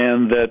Astral,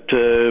 and that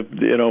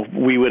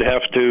we would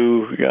have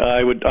to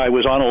I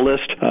was on a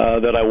list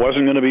that I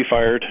wasn't going to be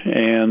fired,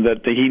 and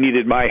that he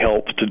needed my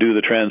help to do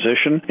the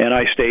transition, and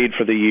I stayed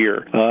for the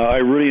year.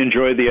 I really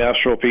enjoyed the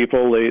Astral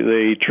people.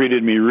 They treated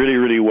me really,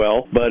 really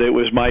well, but it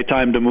was my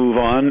time to move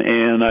on,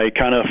 and I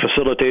kind of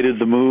facilitated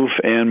the move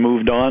and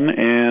moved on,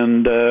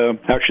 and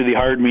actually they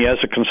hired me as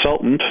a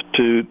consultant consultant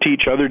to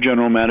teach other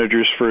general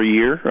managers for a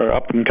year, or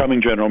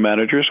up-and-coming general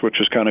managers, which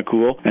was kind of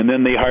cool. And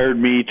then they hired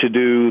me to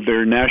do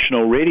their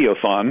national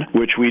radiothon,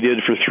 which we did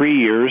for 3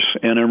 years,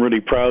 and I'm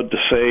really proud to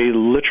say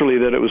literally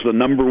that it was the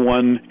number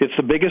one, it's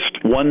the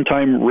biggest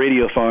one-time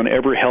radiothon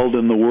ever held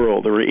in the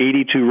world. There were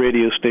 82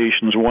 radio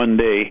stations one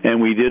day,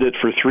 and we did it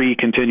for 3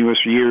 continuous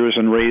years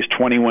and raised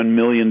 $21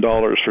 million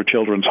for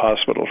Children's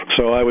Hospital.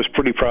 So I was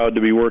pretty proud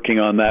to be working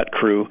on that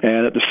crew.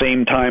 And at the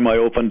same time, I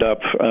opened up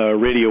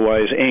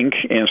Radiowise Inc.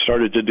 and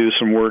started to do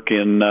some work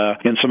in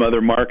some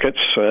other markets.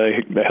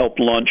 I helped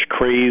launch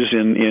Craze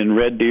in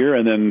Red Deer,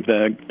 and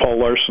then Paul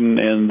Larson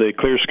and the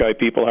Clear Sky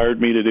people hired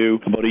me to do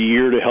about a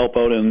year to help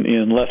out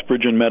in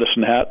Lethbridge and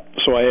Medicine Hat.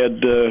 So I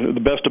had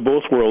the best of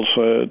both worlds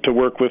to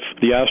work with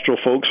the Astral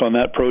folks on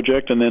that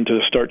project, and then to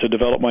start to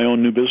develop my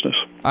own new business.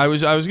 I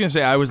was going to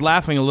say, I was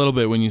laughing a little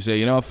bit when you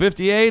say,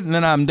 58 and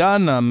then I'm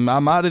done,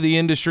 I'm out of the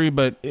industry,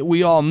 but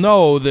we all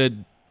know that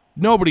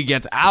nobody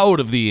gets out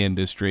of the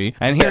industry.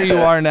 And here you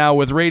are now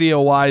with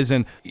Radiowise,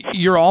 and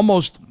you're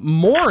almost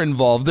more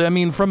involved. I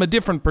mean, from a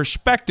different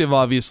perspective,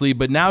 obviously,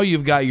 but now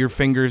you've got your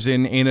fingers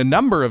in a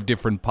number of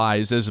different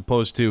pies as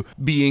opposed to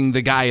being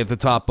the guy at the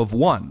top of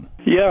one.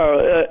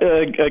 Yeah,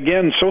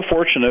 again, so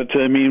fortunate.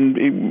 I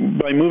mean,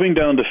 by moving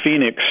down to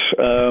Phoenix,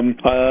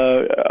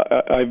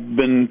 I've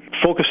been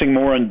focusing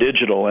more on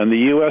digital, and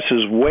the U.S.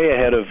 is way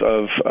ahead of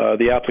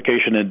the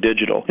application in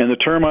digital. And the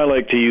term I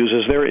like to use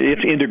is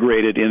it's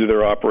integrated into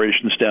their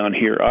operations down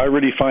here. I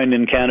really find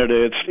in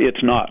Canada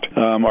it's not.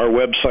 Our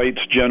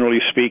websites,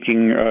 generally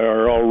speaking,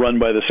 are all run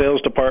by the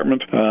sales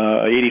department.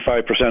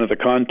 85% of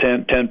the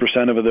content,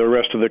 10% of the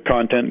rest of the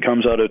content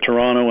comes out of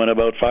Toronto, and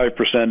about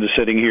 5% is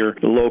sitting here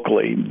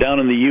locally. Down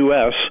in the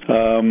U.S.,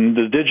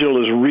 the digital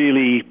is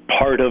really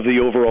part of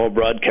the overall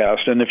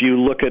broadcast. And if you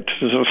look at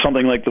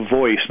something like The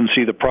Voice and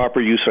see the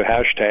proper use of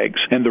hashtags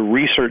and the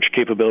research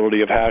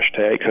capability of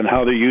hashtags and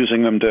how they're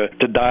using them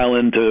to dial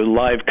into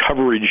live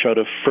coverage out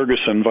of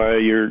Ferguson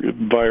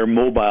via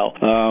mobile,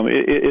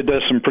 it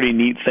does some pretty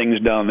neat things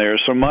down there.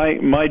 So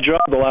my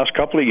job the last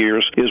couple of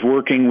years is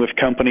working with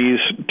companies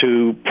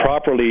to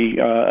properly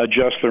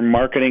adjust their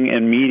marketing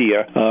and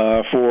media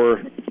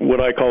for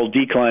what I call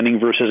declining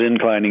versus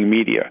inclining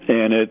media.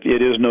 And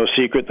it is no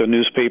secret the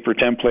newspaper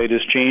template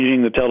is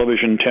changing, the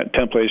television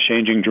template is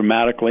changing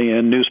dramatically,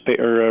 and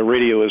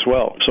radio as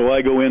well. So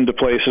I go into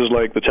places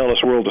like the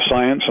TELUS World of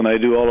Science, and I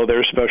do all of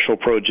their special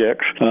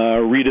projects,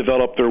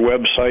 redevelop their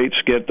websites,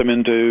 get them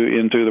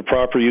into the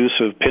proper use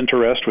of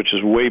Pinterest, which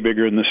is way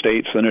bigger in the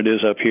States than it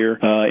is up here,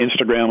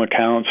 Instagram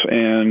accounts,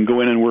 and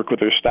go in and work with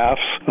their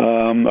staffs.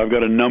 I've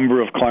got a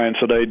number of clients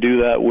that I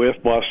do that with.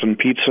 Boston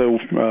Pizza,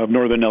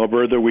 Northern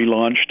Alberta, we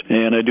launched,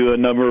 and I do a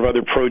number of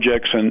other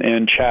projects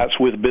and chats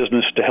with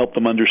business to help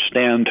them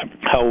understand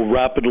how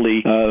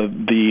rapidly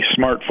the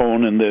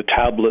smartphone and the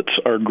tablets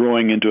are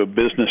growing into a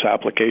business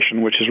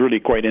application, which is really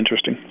quite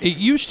interesting. It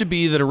used to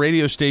be that a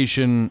radio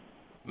station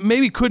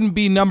maybe couldn't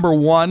be number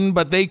one,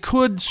 but they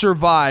could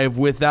survive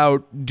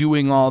without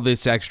doing all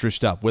this extra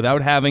stuff,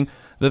 without having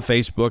the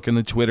Facebook and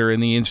the Twitter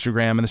and the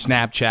Instagram and the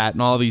Snapchat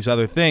and all these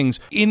other things.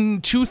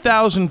 In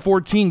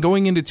 2014,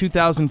 going into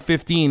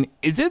 2015,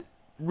 is it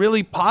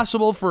really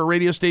possible for a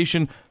radio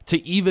station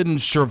to even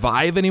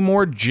survive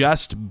anymore,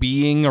 just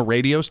being a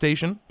radio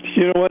station?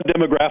 You know what?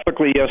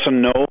 Demographically, yes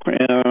and no.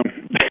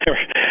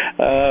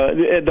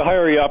 The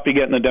higher you up you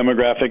get in the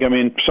demographic, I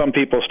mean, some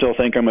people still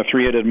think I'm a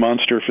three-headed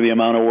monster for the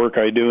amount of work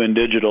I do in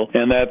digital,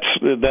 and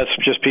that's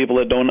just people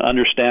that don't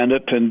understand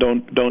it and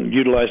don't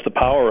utilize the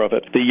power of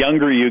it. The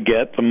younger you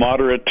get, the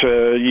moderate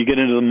you get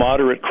into the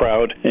moderate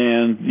crowd,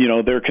 and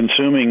they're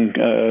consuming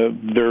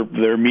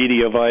their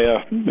media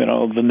via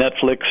the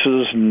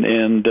Netflixes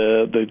and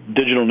the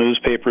digital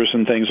newspapers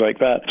and things like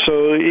that.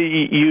 So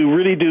you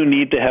really do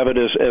need to have it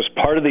as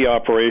part of the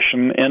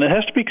operation, and it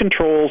has to be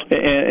controlled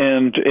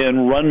and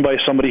run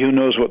by somebody who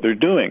knows what they're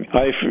doing.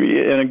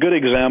 And a good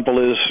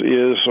example is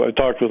I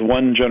talked with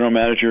one general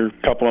manager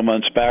a couple of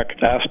months back,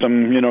 asked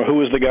him, who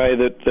was the guy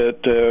that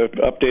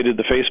updated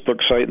the Facebook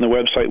site and the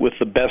website with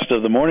the best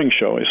of the morning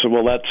show? He said,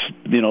 well, that's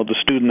the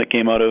student that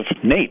came out of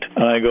Nate.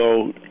 And I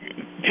go,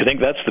 do you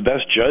think that's the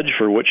best judge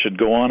for what should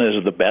go on as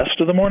the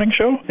best of the morning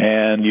show?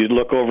 And you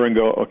look over and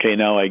go, okay,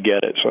 now I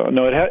get it. So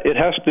no, it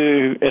has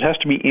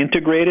to be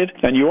integrated,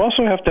 and you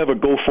also have to have a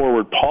go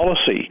forward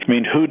policy. I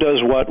mean, who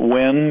does what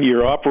when?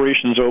 Your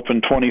operation's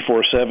open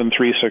 24/7,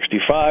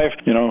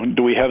 365.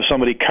 Do we have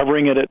somebody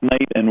covering it at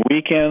night and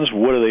weekends?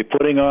 What are they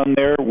putting on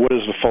there? What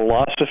is the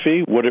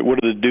philosophy? What are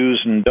the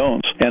do's and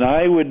don'ts? And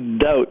I would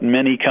doubt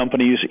many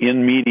companies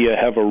in media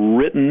have a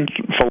written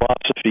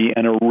philosophy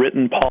and a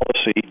written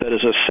policy that is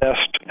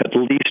assessed at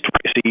least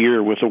twice a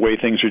year with the way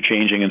things are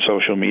changing in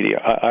social media.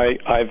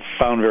 I've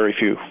found very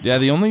few. Yeah,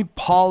 the only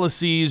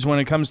policies when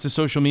it comes to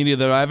social media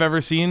that I've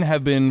ever seen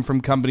have been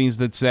from companies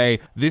that say,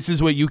 this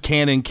is what you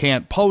can and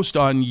can't post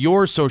on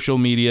your social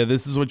media,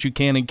 this is what you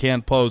can and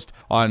can't post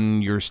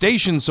on your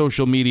station's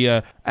social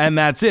media, and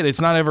that's it.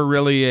 It's not ever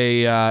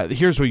really a,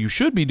 here's what you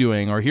should be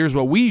doing, or here's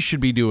what we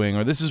should be doing,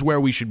 or this is where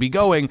we should be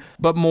going,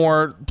 but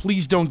more,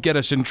 please don't get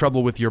us in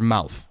trouble with your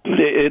mouth.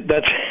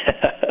 That's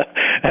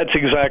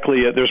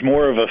exactly it. There's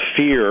more of a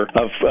fear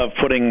of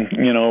putting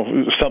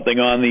something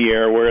on the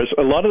air, whereas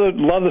a lot of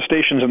the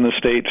stations in the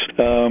States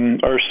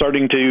are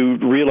starting to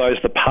realize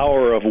the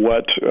power of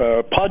what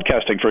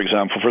podcasting, for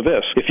example, for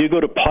this. If you go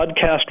to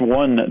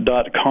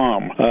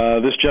podcast1.com,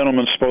 this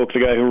gentleman spoke,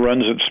 the guy who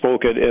runs it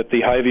spoke at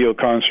the Hyvio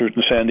concert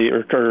in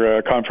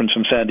conference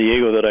in San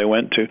Diego that I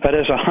went to. That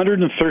has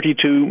 132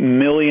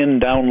 million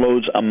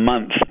downloads a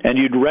month, and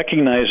you'd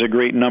recognize a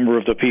great number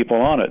of the people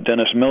on it.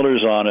 Dennis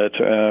Miller's on it,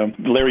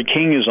 Larry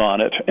King is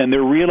on it, and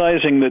they're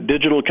realizing that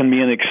digital can be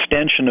an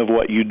extension of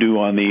what you do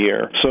on the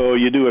air. So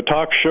you do a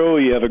talk show,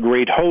 you have a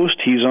great host,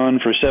 he's on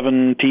for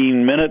 17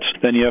 minutes,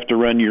 then you have to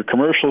run your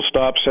commercial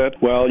stop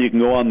set. Well, you can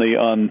go on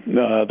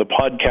the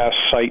podcast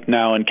site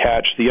now and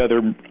catch the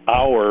other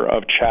hour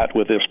of chat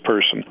with this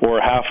person,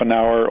 or half an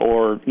hour,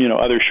 or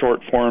other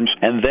short forms,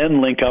 and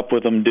then link up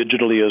with them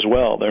digitally as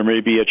well. There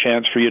may be a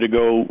chance for you to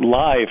go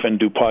live and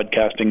do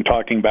podcasting,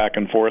 talking back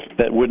and forth,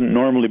 that wouldn't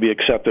normally be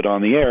accepted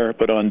on the air,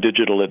 but on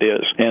digital it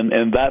is.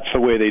 And that's the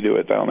way they do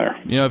it down there.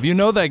 If you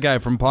know that guy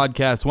from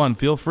Podcast One,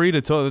 feel free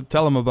to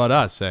tell him about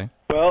us, eh?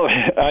 Well,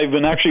 I've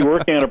been actually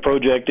working on a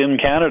project in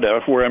Canada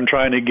where I'm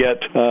trying to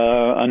get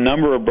a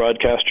number of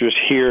broadcasters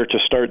here to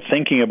start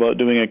thinking about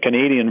doing a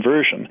Canadian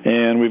version.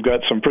 And we've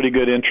got some pretty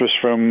good interest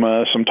from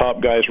some top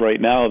guys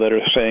right now that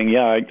are saying,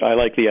 yeah, I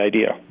like the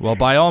idea. Well,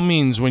 by all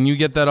means, when you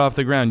get that off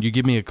the ground, you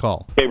give me a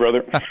call. Hey,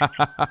 brother.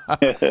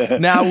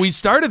 Now, we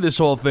started this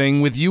whole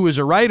thing with you as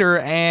a writer,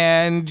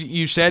 and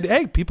you said,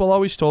 hey, people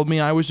always told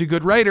me I was a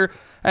good writer.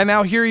 And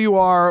now here you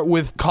are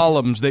with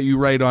columns that you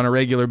write on a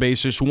regular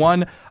basis,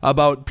 one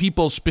about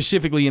people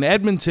specifically in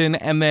Edmonton,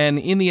 and then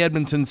in the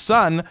Edmonton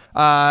Sun,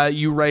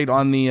 you write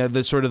on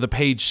the sort of the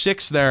page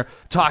 6 there,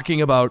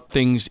 talking about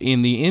things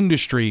in the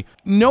industry.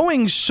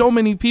 Knowing so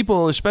many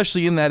people,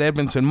 especially in that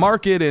Edmonton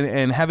market,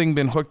 and having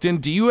been hooked in,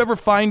 do you ever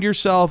find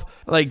yourself,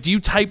 do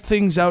you type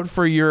things out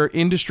for your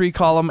industry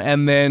column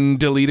and then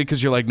delete it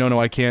because you're like,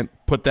 no, I can't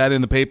put that in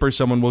the paper,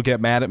 someone will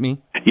get mad at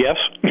me? Yes.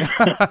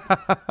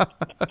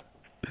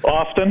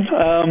 Often.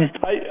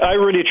 I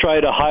really try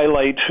to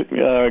highlight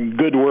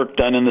good work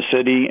done in the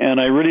city,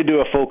 and I really do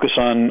a focus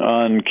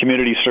on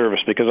community service,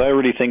 because I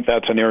really think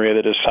that's an area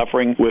that is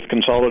suffering with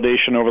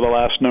consolidation over the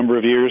last number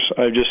of years.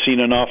 I've just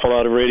seen an awful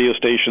lot of radio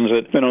stations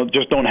that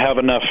just don't have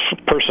enough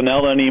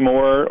personnel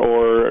anymore,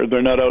 or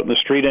they're not out in the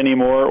street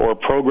anymore, or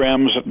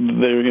programs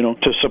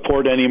to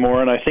support anymore,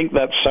 and I think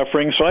that's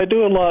suffering. So I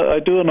do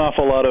an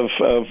awful lot of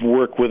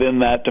work within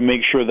that to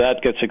make sure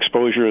that gets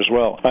exposure as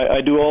well.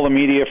 I do all the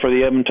media for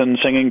the Edmonton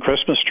Singing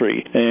Christmas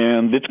Tree,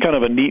 and it's kind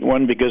of a neat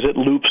one because it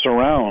loops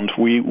around.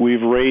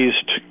 We've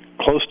raised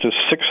close to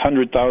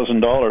 $600,000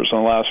 in the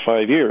last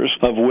 5 years,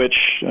 of which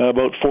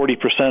about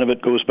 40% of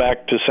it goes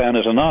back to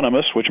Santa's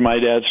Anonymous, which my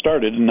dad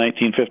started in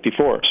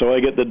 1954. So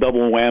I get the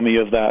double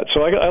whammy of that.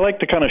 So I like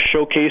to kind of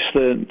showcase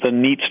the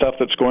neat stuff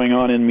that's going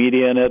on in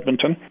media in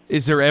Edmonton.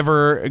 Is there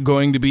ever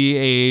going to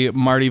be a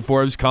Marty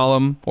Forbes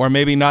column, or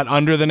maybe not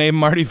under the name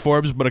Marty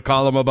Forbes, but a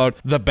column about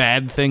the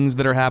bad things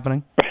that are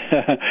happening?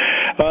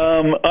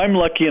 I'm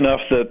lucky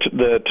enough that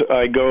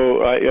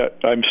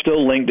I'm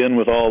still linked in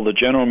with all the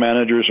general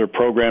managers or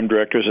program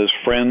directors as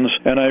friends,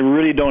 and I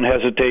really don't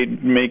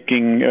hesitate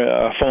making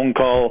a phone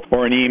call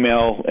or an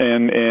email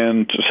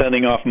and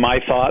sending off my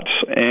thoughts.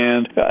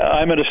 And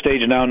I'm at a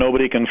stage now,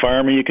 nobody can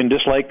fire me. You can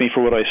dislike me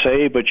for what I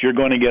say, but you're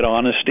going to get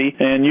honesty.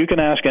 And you can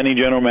ask any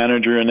general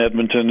manager in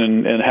Edmonton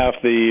and half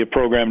the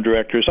program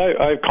directors.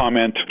 I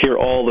comment here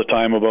all the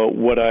time about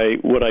what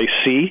I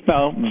see.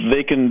 Now,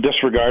 they can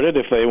disregard it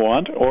if they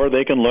want, or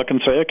they can look and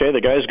say, okay, the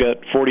guy's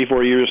got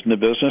 44 years in the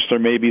business. There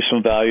may be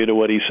some value to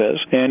what he says.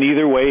 And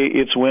either way,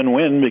 it's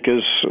win-win,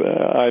 because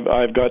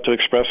I've got to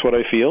express what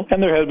I feel.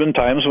 And there have been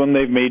times when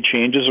they've made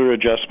changes or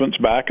adjustments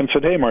back and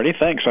said, hey, Marty,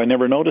 thanks. I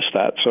never noticed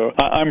that. So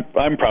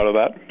I'm proud of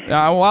that.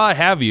 Well, I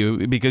have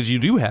you, because you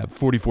do have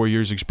 44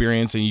 years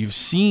experience, and you've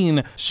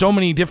seen so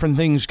many different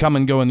things come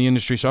and go in the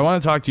industry. So I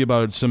want to talk to you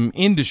about some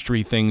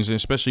industry things,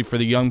 especially for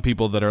the young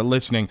people that are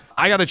listening.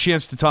 I got a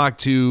chance to talk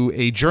to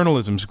a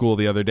journalism school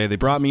the other day. They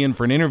brought me in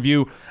for an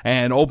interview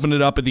and opened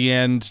it up at the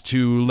end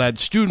to let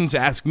students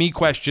ask me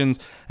questions.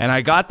 And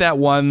I got that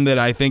one that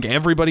I think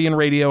everybody in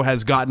radio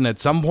has gotten at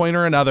some point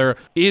or another: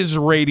 is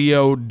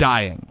radio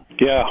dying?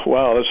 Yeah,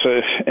 wow,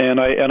 and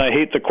I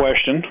hate the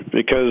question,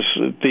 because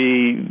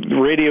the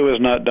radio is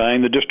not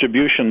dying. The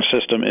distribution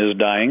system is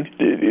dying.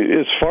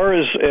 As far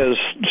as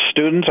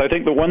students, I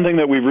think the one thing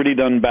that we've really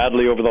done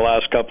badly over the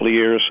last couple of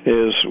years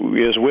is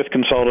with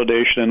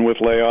consolidation and with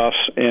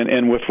layoffs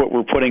and with what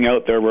we're putting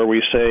out there, where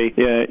we say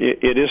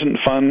it isn't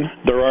fun,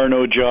 there are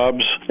no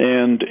jobs,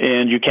 and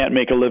you can't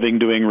make a living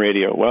doing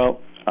radio.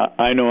 Well,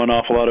 I know an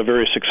awful lot of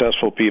very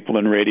successful people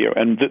in radio,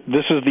 and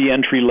this is the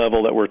entry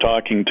level that we're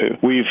talking to.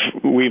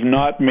 We've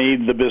not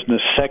made the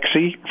business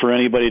sexy for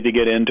anybody to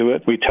get into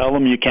it. We tell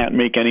them you can't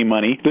make any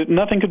money.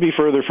 Nothing could be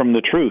further from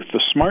the truth.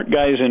 The smart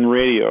guys in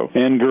radio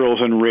and girls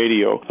in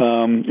radio,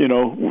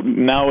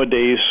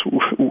 nowadays,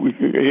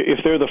 if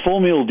they're the full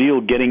meal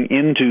deal getting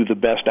into the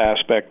best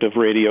aspect of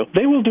radio,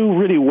 they will do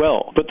really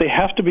well. But they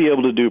have to be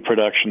able to do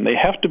production. They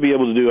have to be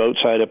able to do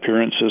outside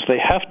appearances. They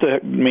have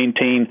to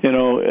maintain,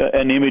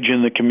 an image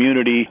in the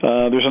community.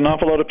 There's an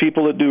awful lot of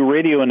people that do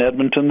radio in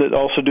Edmonton that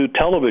also do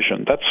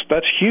television.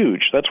 That's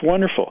huge. That's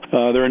wonderful.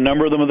 There are a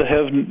number of them that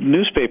have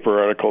newspaper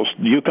articles.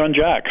 Yukon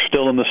Jack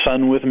still in the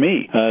Sun with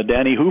me.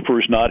 Danny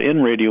Hooper's not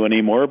in radio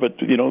anymore, but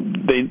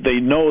they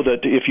know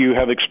that if you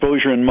have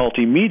exposure in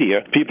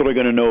multimedia, people are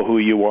going to know who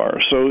you are.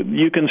 So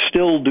you can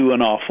still do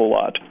an awful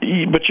lot,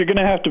 but you're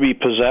going to have to be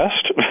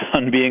possessed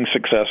on being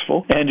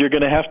successful, and you're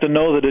going to have to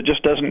know that it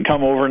just doesn't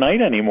come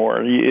overnight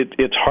anymore.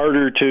 It's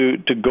harder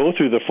to go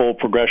through the full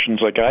progressions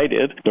like I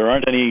did. There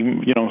aren't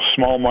any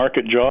small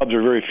market jobs,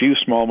 or very few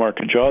small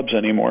market jobs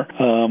anymore,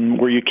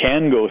 where you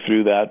can go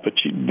through that.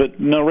 But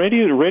no,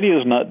 radio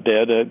is not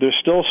dead. There's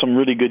still some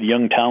really good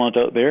young talent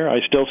out there. I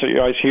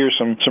hear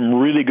some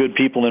really good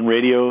people in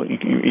radio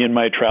in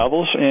my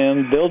travels,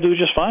 and they'll do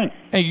just fine.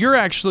 Hey, you're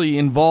actually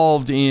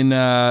involved in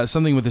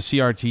something with the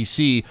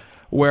CRTC,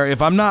 where,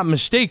 if I'm not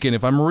mistaken,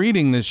 if I'm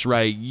reading this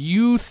right,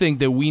 you think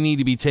that we need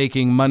to be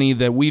taking money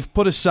that we've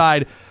put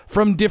aside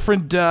from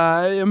different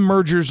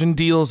mergers and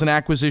deals and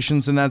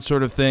acquisitions and that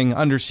sort of thing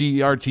under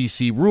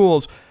CRTC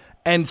rules,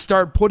 and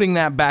start putting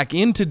that back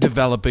into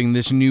developing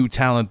this new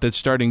talent that's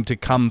starting to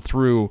come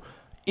through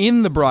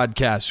in the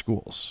broadcast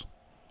schools.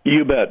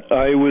 You bet.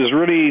 I was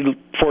really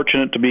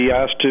fortunate to be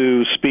asked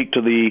to speak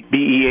to the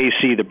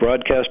BEAC, the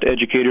Broadcast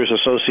Educators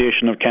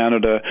Association of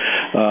Canada,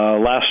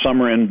 last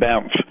summer in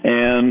Banff.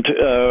 And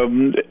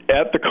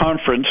at the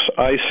conference,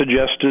 I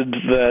suggested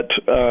that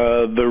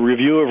the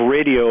review of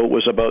radio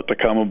was about to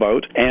come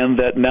about, and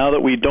that now that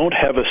we don't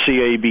have a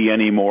CAB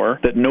anymore,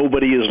 that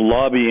nobody is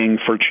lobbying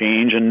for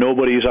change and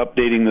nobody's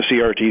updating the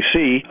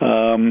CRTC,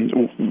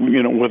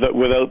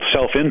 without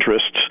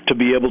self-interest, to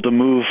be able to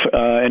move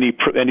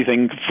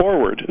anything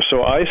forward.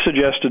 So I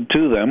suggested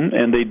to them,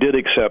 and they did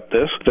accept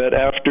this, that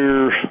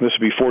after, this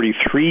would be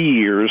 43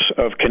 years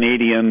of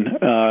Canadian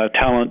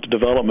talent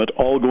development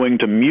all going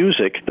to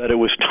music, that it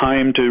was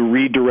time to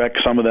redirect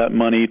some of that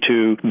money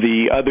to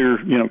the other,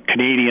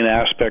 Canadian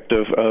aspect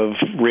of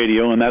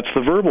radio, and that's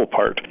the verbal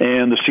part.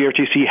 And the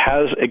CRTC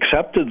has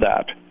accepted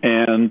that.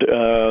 And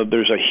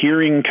there's a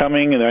hearing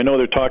coming, and I know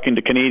they're talking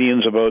to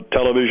Canadians about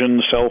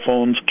television, cell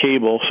phones,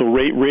 cable, so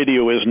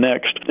radio is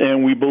next.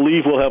 And we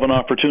believe we'll have an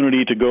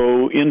opportunity to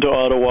go into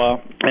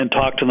Ottawa and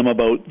talk to them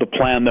about the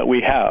plan that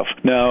we have.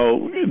 Now,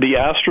 the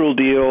Astral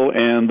deal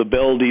and the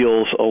Bell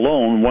deals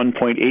alone,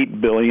 $1.8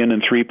 billion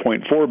and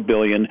 $3.4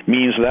 billion,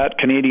 means that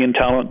Canadian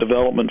Talent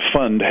Development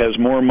Fund has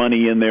more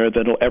money in there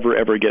than will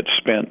ever get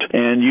spent.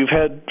 And you've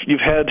had,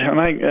 and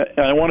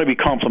I want to be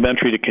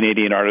complimentary to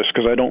Canadian artists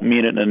because I don't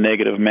mean it in a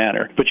negative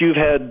manner, but you've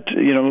had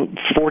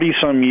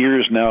 40-some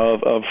years now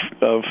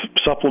of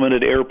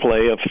supplemented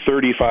airplay of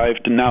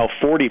 35 to now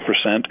 40%,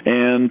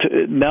 and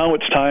now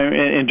it's time.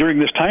 And during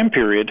this time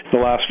period, the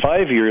last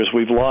 5 years,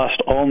 we've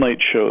lost all-night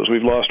shows,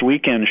 we've lost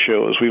weekend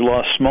shows, we've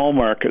lost small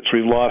markets,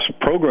 we've lost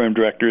program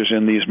directors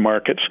in these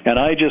markets, and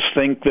I just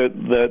think that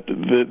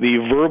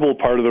the verbal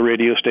part of the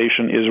radio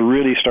station is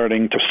really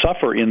starting to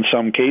suffer in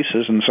some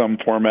cases, in some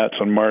formats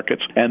and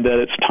markets, and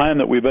that it's time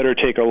that we better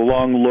take a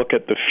long look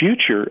at the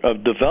future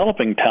of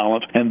developing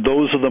talent, and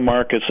those are the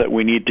markets that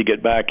we need to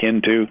get back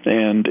into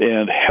and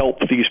help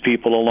these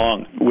people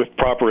along with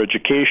proper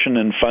education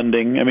and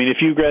funding. I mean,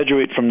 if you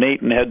graduate from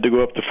NAIT and had to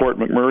go up to Fort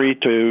McMurray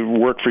to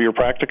work for your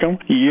practicum,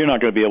 you're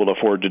not going to be able to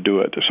afford to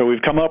do it. So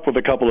we've come up with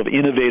a couple of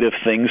innovative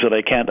things that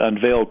I can't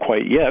unveil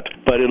quite yet,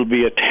 but it'll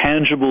be a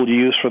tangible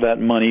use for that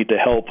money to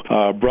help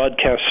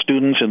broadcast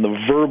students in the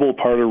verbal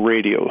part of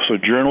radio. So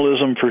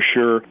journalism for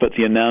sure, but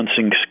the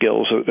announcing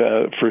skills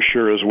for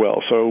sure as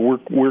well. So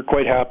we're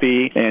quite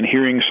happy and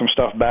hearing some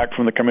stuff back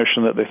from the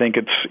commission that they think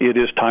it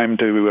is time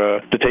to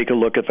take a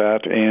look at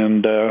that,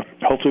 and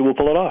hopefully we'll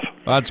pull it off.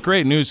 That's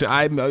great news.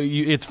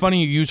 It's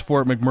funny you use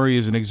Fort McMurray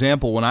as an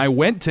example. When I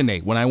went to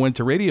NAIT, when I went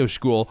to radio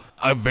school,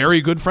 a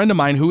very good friend of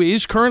mine who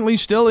is currently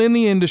still in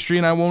the industry,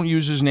 and I won't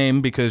use his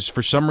name because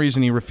for some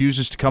reason he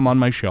refuses to come on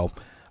my show,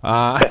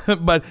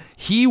 but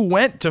he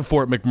went to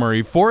Fort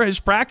McMurray for his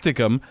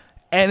practicum,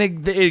 and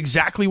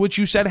exactly what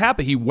you said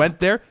happened. He went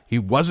there, he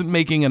wasn't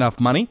making enough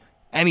money,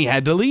 and he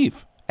had to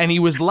leave. And he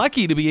was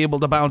lucky to be able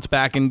to bounce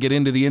back and get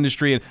into the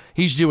industry, and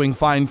he's doing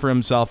fine for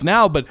himself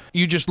now. But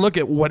you just look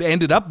at what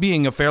ended up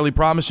being a fairly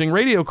promising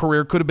radio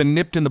career could have been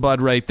nipped in the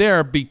bud right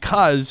there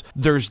because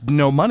there's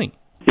no money.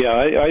 Yeah,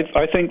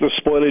 I think the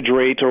spoilage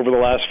rate over the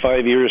last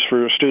 5 years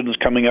for students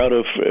coming out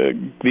of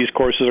these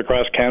courses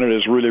across Canada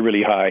is really,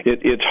 really high.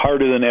 It's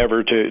harder than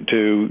ever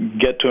to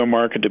get to a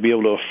market, to be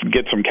able to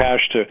get some cash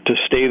to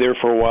stay there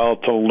for a while,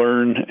 to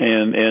learn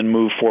and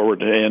move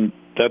forward. And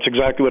that's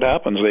exactly what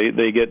happens.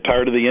 They get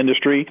tired of the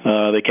industry,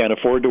 they can't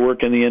afford to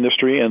work in the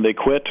industry, and they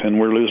quit, and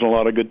we're losing a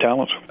lot of good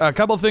talent. A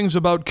couple things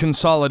about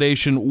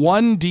consolidation.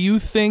 One, do you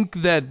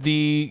think that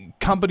the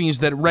companies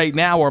that right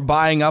now are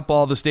buying up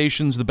all the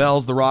stations, the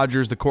Bells, the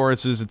Rogers, the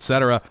Choruses,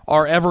 etc.,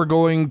 are ever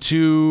going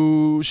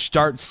to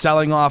start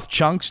selling off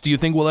chunks? Do you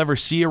think we'll ever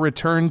see a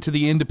return to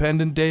the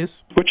independent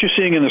days? What you're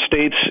seeing in the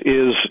States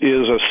is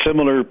a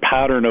similar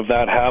pattern of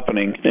that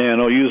happening.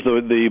 And I'll use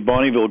the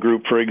Bonneville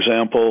Group, for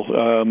example.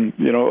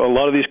 A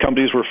lot of these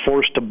companies were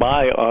forced to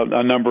buy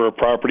a number of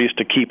properties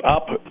to keep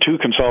up to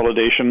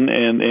consolidation,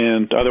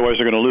 and otherwise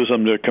they're going to lose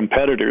them to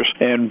competitors,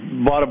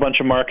 and bought a bunch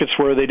of markets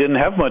where they didn't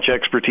have much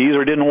expertise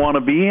or didn't want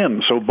to be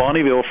in. So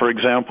Bonneville, for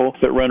example,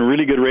 that run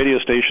really good radio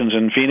stations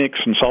in Phoenix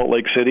and Salt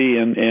Lake City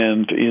and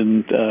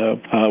in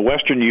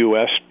western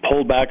U.S.,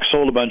 pulled back,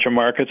 sold a bunch of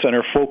markets, and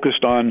are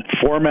focused on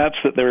formats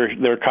that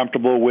they're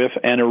comfortable with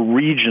and a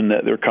region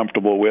that they're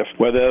comfortable with.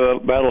 Whether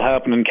that'll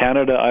happen in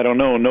Canada, I don't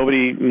know.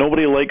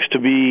 Nobody likes to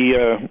be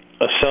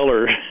a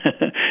seller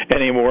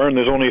anymore, and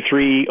there's only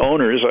 3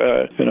 owners.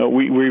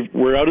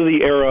 We're out of the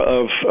era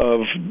of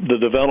the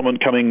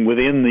development coming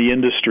within the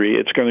industry.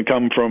 It's going to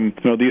come from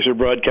these are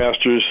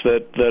broadcasters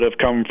that have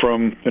come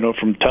from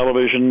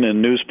television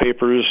and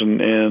newspapers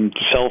and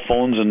cell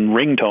phones and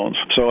ringtones.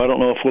 So I don't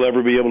know if we'll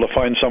ever be able to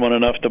find someone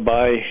enough to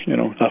buy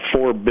a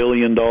 $4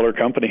 billion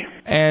company.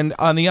 And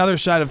on the other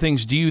side of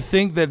things, do you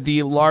think that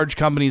the large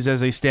companies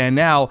as they stand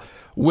now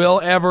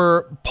will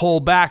ever pull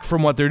back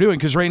from what they're doing?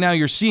 Because right now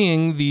you're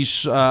seeing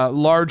these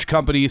large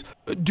companies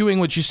doing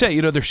what you say.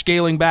 They're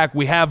scaling back.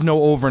 We have no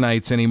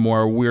overnights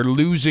anymore. We're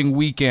losing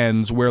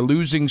weekends. We're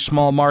losing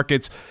small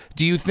markets.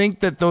 Do you think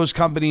that those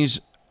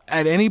companies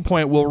at any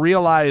point will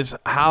realize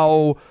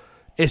how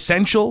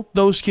essential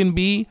those can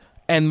be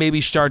and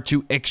maybe start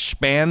to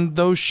expand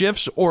those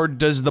shifts? Or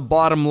does the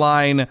bottom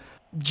line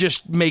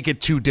just make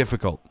it too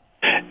difficult?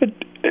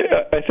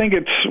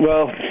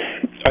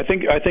 I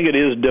think it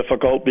is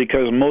difficult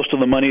because most of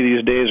the money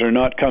these days are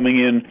not coming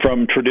in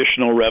from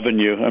traditional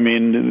revenue. I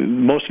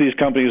mean, most of these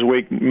companies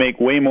make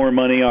way more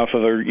money off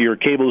of your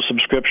cable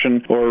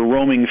subscription or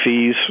roaming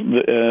fees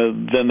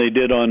than they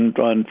did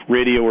on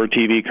radio or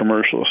TV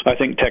commercials. I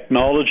think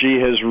technology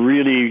has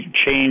really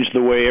changed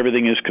the way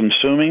everything is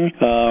consuming.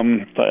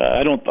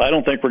 I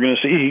don't think we're going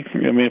to see.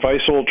 I mean, if I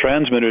sold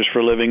transmitters for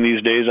a living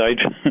these days,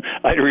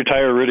 I'd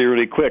retire really,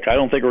 really quick. I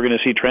don't think we're going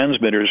to see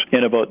transmitters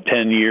in about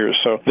 10 years.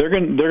 So they're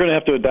going to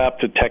have to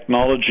adapt to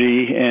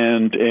technology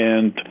and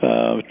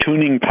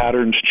tuning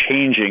patterns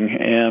changing,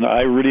 and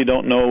I really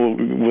don't know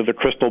with a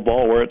crystal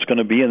ball where it's going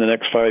to be in the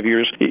next 5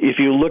 years. If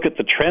you look at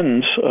the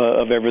trends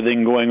of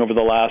everything going over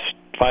the last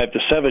 5 to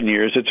 7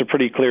 years, it's a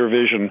pretty clear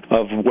vision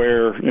of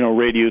where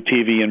radio,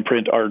 TV, and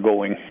print are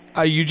going.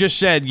 You just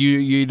said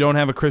you don't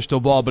have a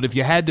crystal ball, but if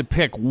you had to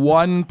pick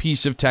one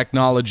piece of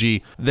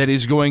technology that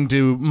is going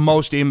to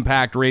most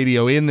impact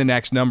radio in the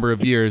next number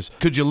of years,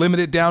 could you limit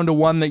it down to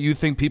one that you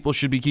think people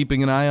should be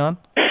keeping an eye on?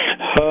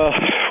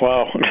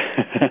 Wow.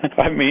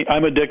 I mean,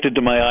 I'm addicted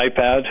to my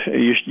iPad.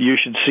 You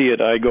should see it.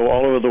 I go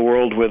all over the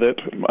world with it.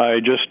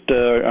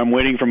 I'm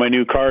waiting for my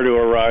new car to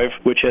arrive,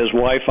 which has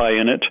Wi-Fi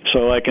in it,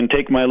 so I can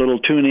take my little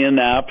TuneIn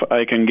app.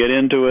 I can get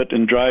into it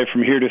and drive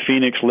from here to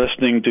Phoenix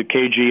listening to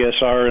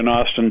KGSR in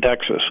Austin,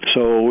 Texas.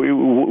 So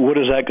what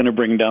is that going to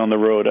bring down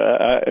the road?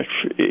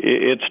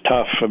 It's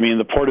tough. I mean,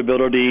 the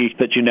portability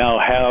that you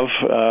now have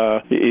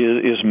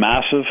is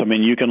massive. I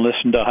mean, you can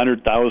listen to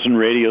 100,000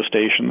 radio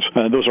stations.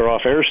 Those are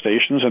off-air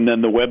stations, and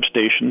then the web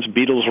stations,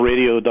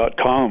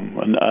 BeatlesRadio.com,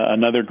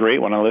 another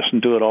great one. I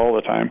listen to it all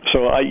the time.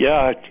 So,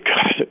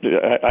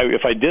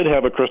 if I did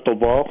have a crystal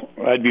ball,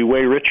 I'd be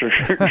way richer.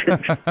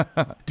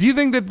 Do you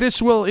think that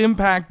this will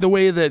impact the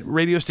way that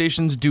radio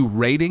stations do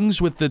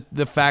ratings with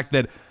the fact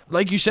that,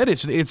 like you said,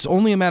 it's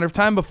only a matter of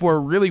time before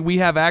really we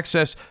have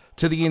access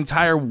to the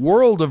entire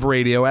world of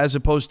radio as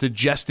opposed to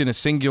just in a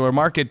singular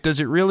market? Is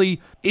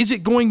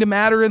it going to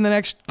matter in the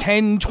next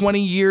 10,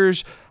 20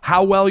 years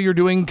how well you're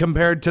doing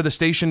compared to the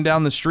station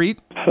down the street?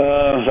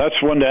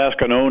 That's one to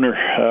ask an owner.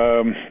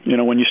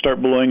 When you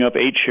start blowing up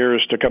 8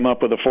 shares to come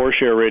up with a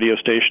 4-share radio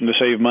station to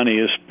save money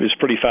is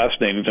pretty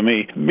fascinating to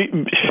me.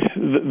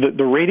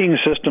 The rating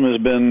system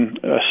has been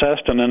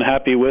assessed and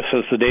unhappy with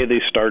since the day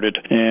they started.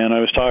 And I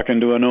was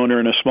talking to an owner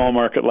in a small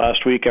market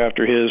last week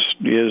after his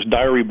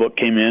diary book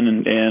came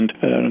in and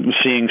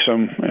seeing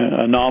some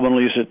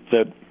anomalies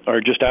that are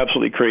just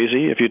absolutely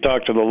crazy. If you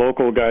talk to the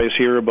local guys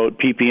here about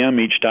PPM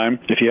each time,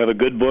 if you have a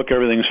good book,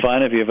 everything's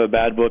fine. If you have a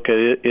bad book,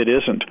 it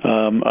isn't.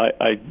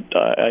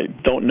 I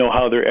don't know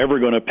how they're ever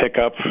going to pick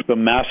up the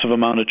massive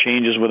amount of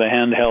changes with a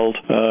handheld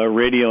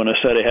radio and a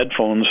set of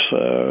headphones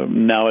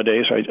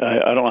nowadays.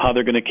 I don't know how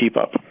they're going to keep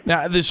up.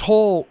 Now, this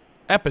whole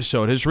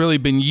episode has really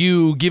been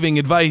you giving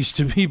advice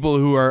to people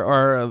who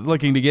are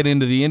looking to get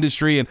into the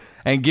industry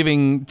and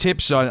giving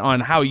tips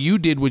on how you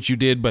did what you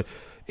did, but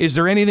is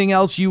there anything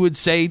else you would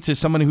say to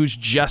someone who's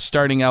just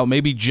starting out,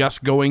 maybe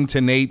just going to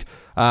Nate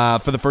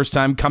for the first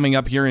time coming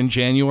up here in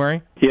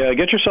January? Yeah,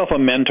 get yourself a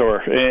mentor,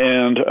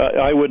 and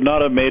I would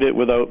not have made it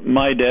without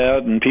my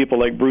dad and people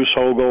like Bruce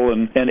Hogle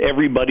and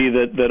everybody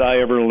that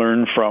I ever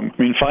learned from.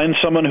 I mean, find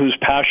someone who's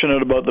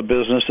passionate about the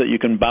business that you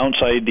can bounce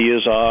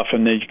ideas off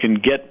and that you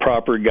can get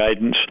proper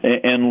guidance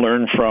and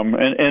learn from,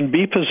 and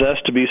be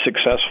possessed to be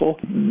successful.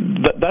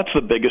 That's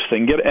the biggest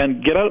thing.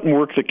 Get out and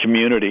work the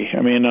community.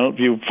 I mean, I don't know if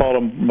you follow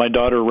my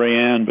daughter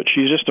Rayanne, but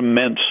she's just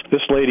immense.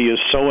 This lady is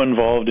so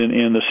involved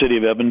in the city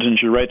of Edmonton.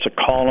 She writes a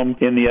column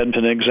in the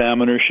Edmonton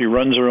Examiner. She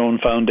runs her own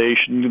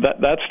foundation.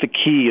 That's the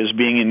key, is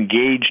being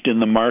engaged in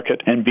the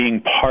market and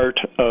being part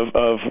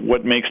of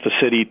what makes the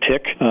city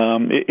tick.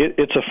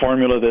 It's a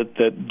formula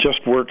that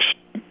just works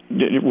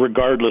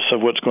regardless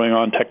of what's going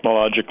on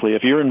technologically.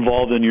 If you're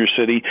involved in your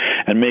city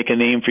and make a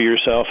name for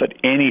yourself at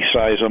any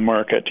size of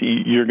market,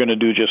 you're going to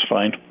do just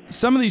fine.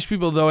 Some of these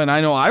people, though, and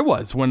I know I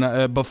was,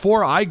 when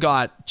before I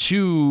got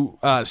to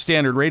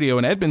Standard Radio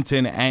in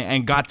Edmonton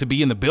and got to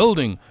be in the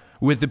building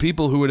with the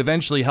people who would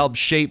eventually help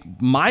shape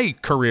my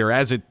career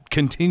as it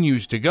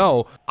continues to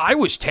go, I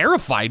was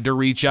terrified to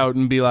reach out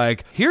and be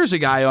like, here's a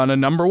guy on a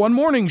 #1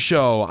 morning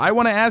show. I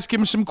want to ask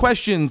him some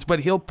questions, but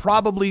he'll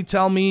probably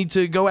tell me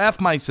to go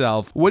F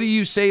myself. What do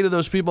you say to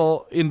those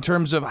people in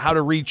terms of how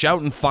to reach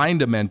out and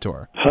find a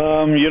mentor?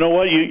 You know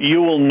what? You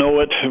will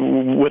know it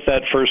with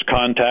that first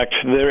contact.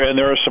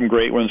 There are some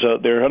great ones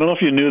out there. I don't know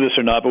if you knew this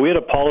or not, but we had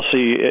a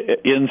policy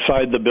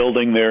inside the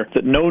building there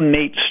that no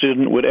NAIT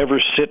student would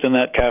ever sit in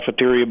that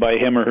cafeteria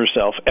by him or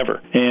herself, ever.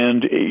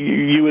 And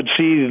you would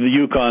see the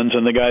Yukons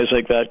and the guys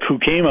like that who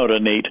came out of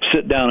NAIT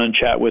sit down and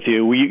chat with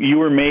you. You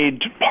were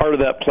made part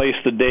of that place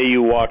the day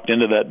you walked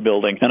into that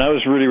building, and I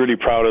was really, really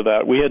proud of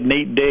that. We had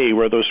NAIT Day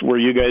where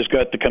you guys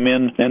got to come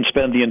in and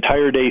spend the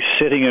entire day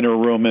sitting in a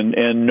room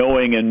and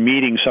knowing and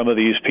meeting some of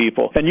these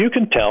people. And you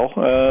can tell,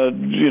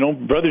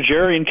 Brother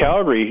Jerry in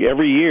Calgary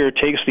every year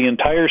takes the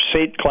entire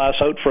SAIT class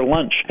out for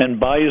lunch and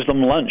buys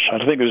them lunch. I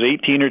think there's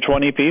 18 or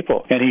 20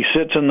 people, and he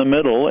sits in the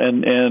middle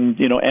and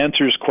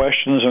answers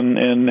questions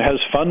and has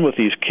fun with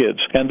these kids.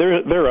 And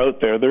they're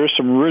out there. There are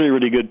some really,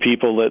 really good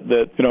people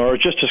that are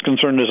just as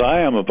concerned as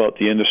I am about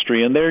the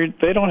industry, and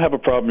they don't have a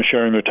problem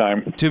sharing their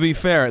time. To be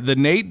fair, the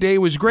NAIT Day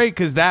was great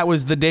because that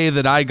was the day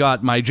that I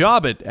got my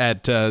job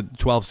at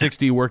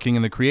 1260, working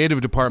in the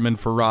creative department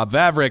for Rob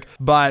Vavrick.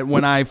 But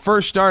when I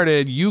first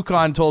started,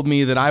 Yukon told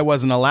me that I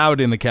wasn't allowed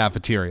in the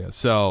cafeteria.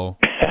 So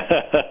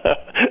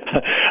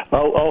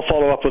I'll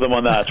follow up with them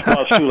on that.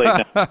 Well, it's too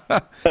late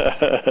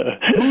now.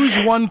 Who's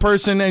one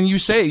person, and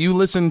you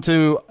listen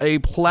to a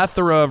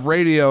plethora of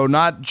radio,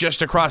 not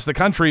just across the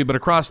country, but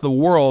across the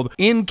world.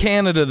 In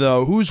Canada,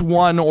 though, who's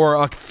one or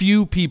a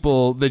few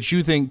people that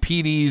you think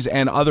PDs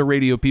and other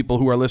radio people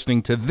who are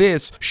listening to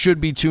this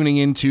should be tuning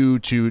into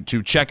to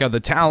check out the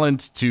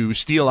talent, to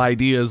steal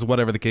ideas,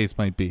 whatever the case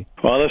might be?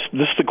 Well, this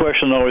is the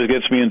question that always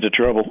gets me into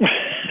trouble.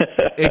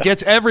 It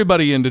gets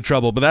everybody into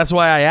trouble, but that's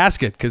why I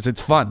ask it, because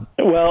it's fun.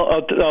 Well,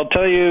 I'll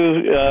tell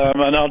you,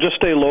 and I'll just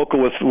stay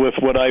local with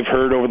what I've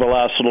heard over the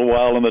last little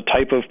while and the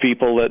type of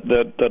people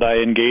that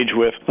I engage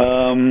with.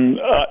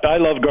 I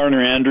love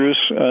Garner Andrews.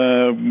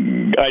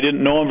 I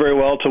didn't know him very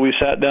well till we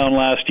sat down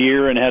last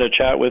year and had a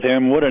chat with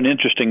him. What an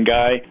interesting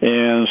guy,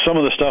 and some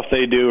of the stuff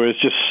they do is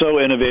just so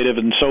innovative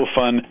and so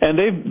fun. And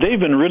they've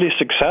been really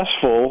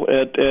successful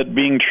at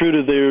being true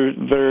to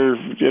their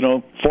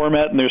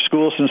format and their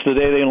school since the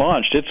day they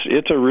launched.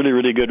 It's a really,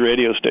 really good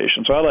radio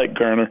station. So I like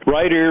Garner.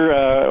 Ryder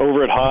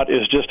over at Hot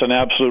is just an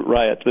absolute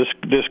riot.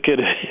 This kid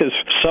is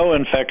so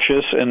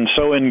infectious and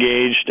so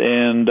engaged,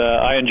 and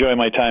I enjoy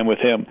my time with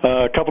him.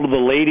 A couple of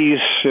the ladies,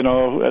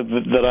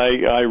 that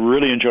I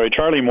really enjoy.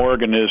 Charlie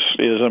Morgan is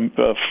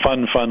a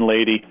fun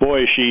lady.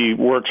 Boy, she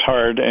works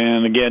hard,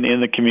 and again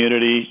in the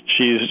community,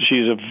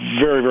 she's a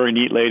very, very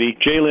neat lady.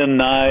 Jaylyn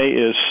Nye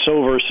is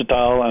so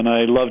versatile, and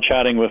I love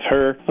chatting with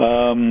her.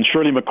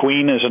 Shirley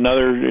McQueen is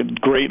another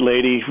great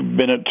lady.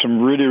 Been at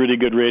some really, really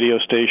good radio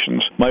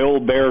stations. My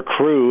old Bear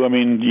crew. I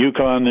mean,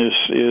 Yukon is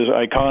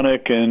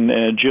iconic, and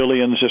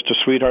Jillian's just a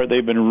sweetheart.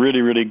 They've been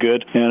really, really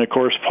good. And, of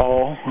course,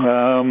 Paul.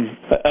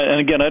 And,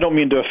 again, I don't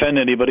mean to offend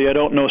anybody. I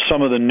don't know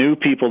some of the new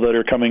people that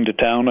are coming to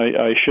town.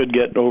 I should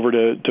get over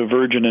to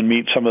Virgin and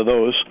meet some of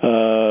those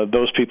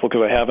people,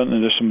 because I haven't,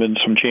 and there's been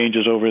some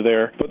changes over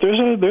there. But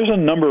there's a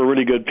number of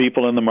really good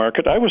people in the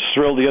market. I was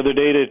thrilled the other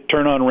day to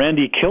turn on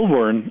Randy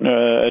Kilburn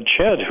at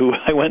Ched, who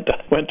I went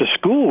to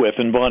school with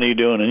in Bonnie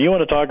Doon. And you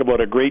want to talk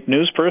about a great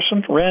news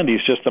person?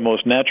 Randy's just the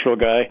most natural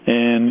guy.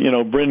 And,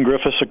 Bryn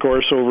Griffiths, of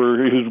course,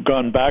 who's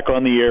gone back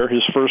on the air,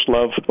 his first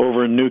love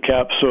over in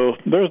Newcap. So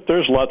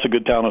there's lots of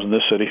good talent in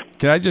this city.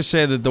 Can I just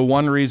say that the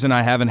one reason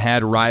I haven't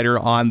had Ryder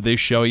on this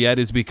show yet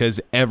is because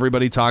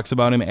everybody talks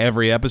about him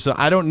every episode.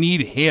 I don't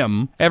need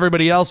him.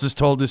 Everybody else has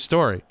told his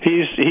story.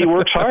 He's he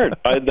works hard.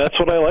 That's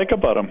what I like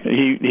about him.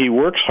 He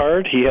works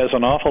hard. He has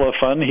an awful lot of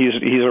fun. He's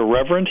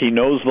irreverent. He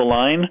knows the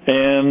line.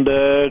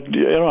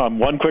 And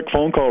one quick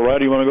phone call,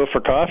 Rod, you want to go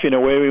for coffee? And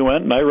away we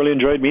went. And I really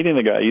enjoyed meeting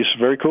the guy. He's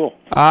very cool.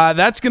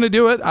 That's going to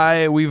do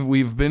it.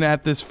 We've been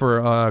at this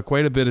for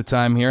quite a bit of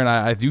time here, and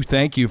I do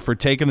thank you for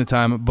taking the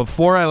time.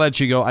 Before I let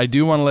you go, I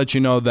do want to let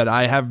you know that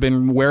I have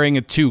been wearing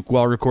a toque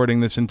while recording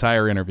this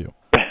entire interview.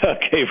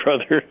 Okay,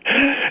 brother.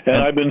 And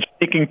I've been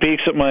sneaking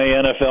peeks at my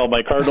NFL.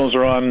 My Cardinals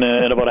are on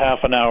in about half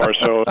an hour,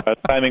 so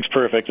timing's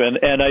perfect.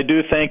 And I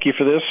do thank you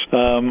for this.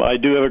 I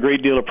do have a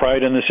great deal of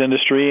pride in this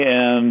industry,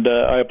 and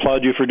I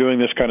applaud you for doing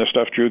this kind of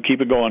stuff, Drew.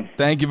 Keep it going.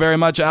 Thank you very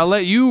much. I'll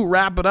let you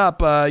wrap it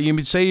up.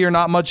 You say you're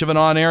not much of an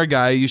on-air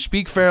guy. You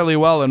speak fairly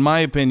well, in my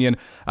opinion.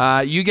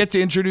 You get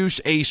to introduce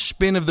a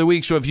spin of the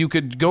week, so if you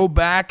could go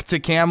back to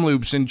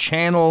Kamloops and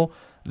channel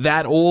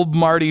that old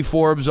Marty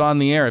Forbes on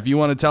the air, if you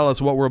want to tell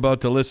us what we're about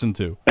to listen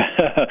to.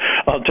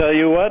 I'll tell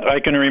you what, I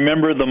can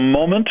remember the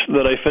moment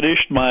that I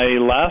finished my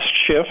last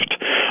shift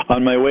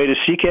on my way to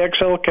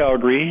CKXL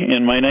Calgary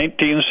in my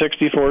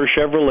 1964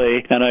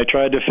 Chevrolet, and I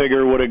tried to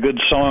figure what a good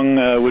song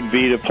would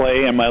be to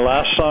play, and my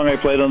last song I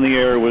played on the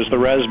air was the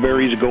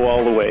Raspberries' Go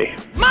All the Way.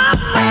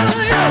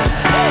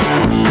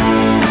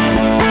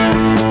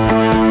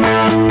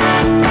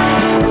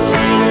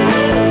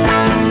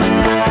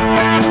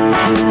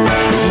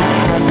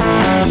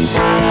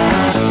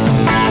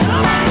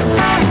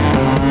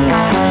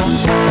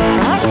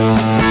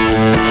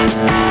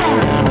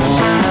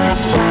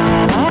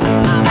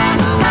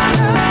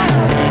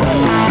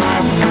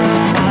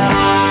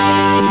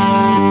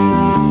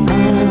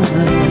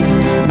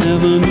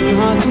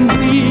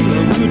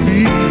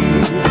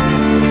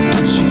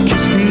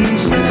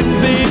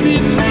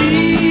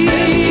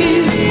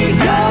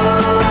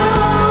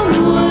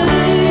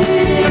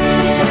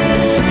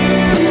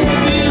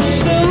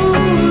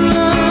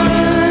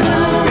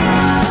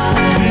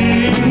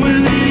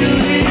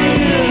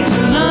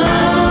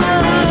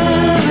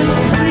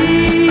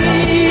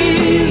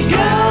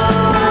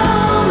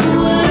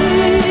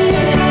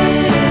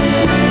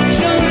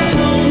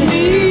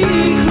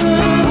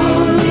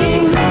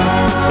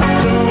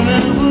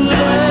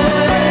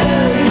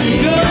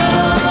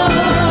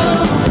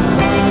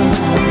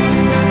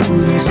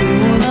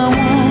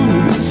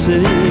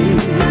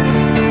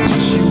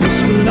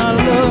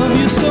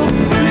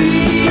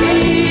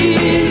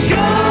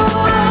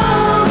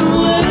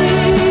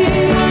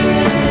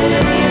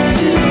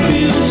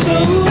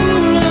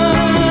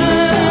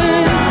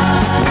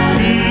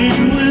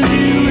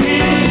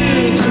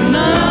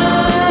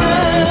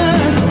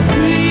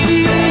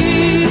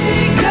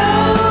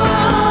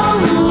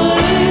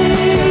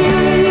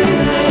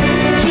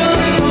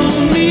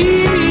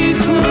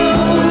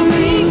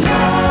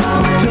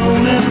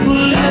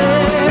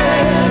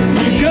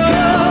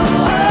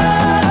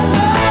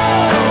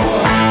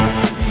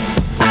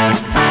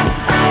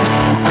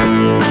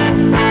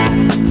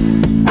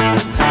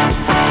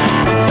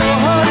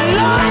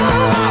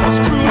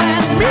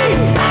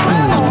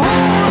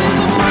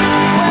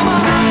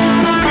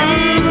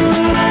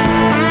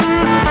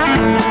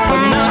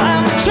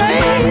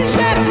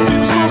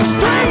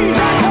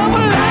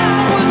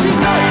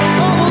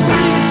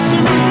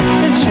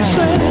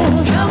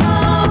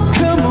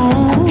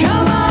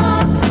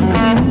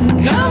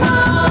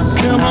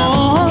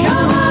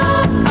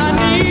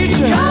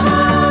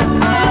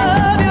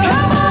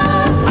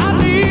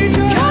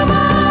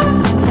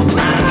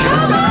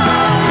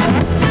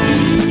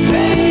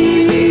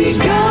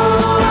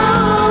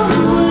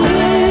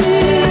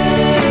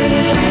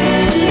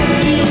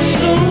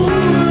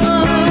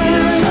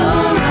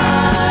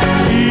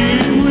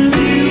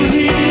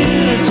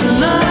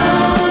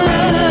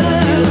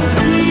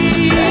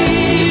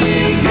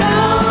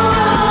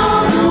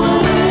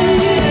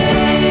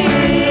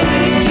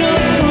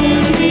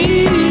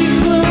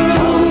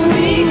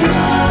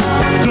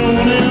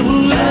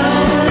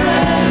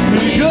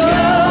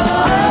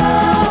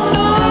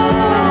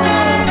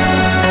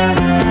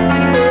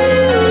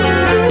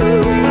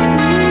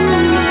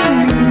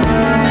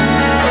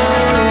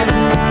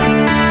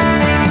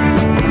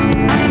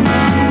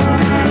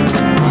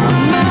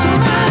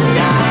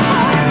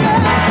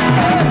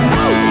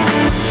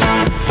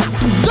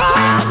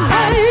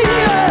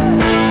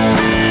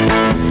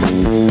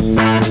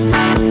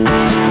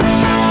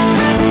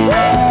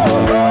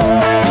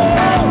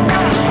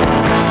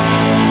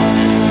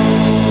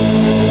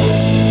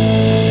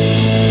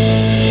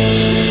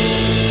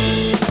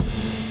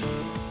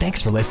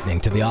 Thanks for listening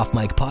to the Off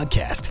Mic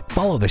Podcast.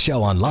 Follow the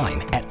show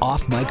online at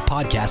Off Mic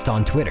Podcast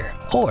on Twitter,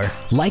 or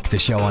like the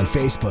show on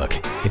Facebook.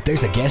 If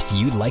there's a guest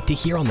you'd like to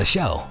hear on the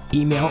show,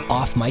 email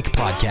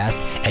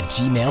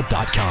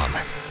offmicpodcast@gmail.com.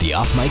 The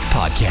Off Mic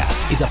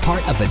Podcast is a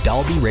part of the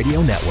Dalby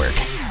Radio Network.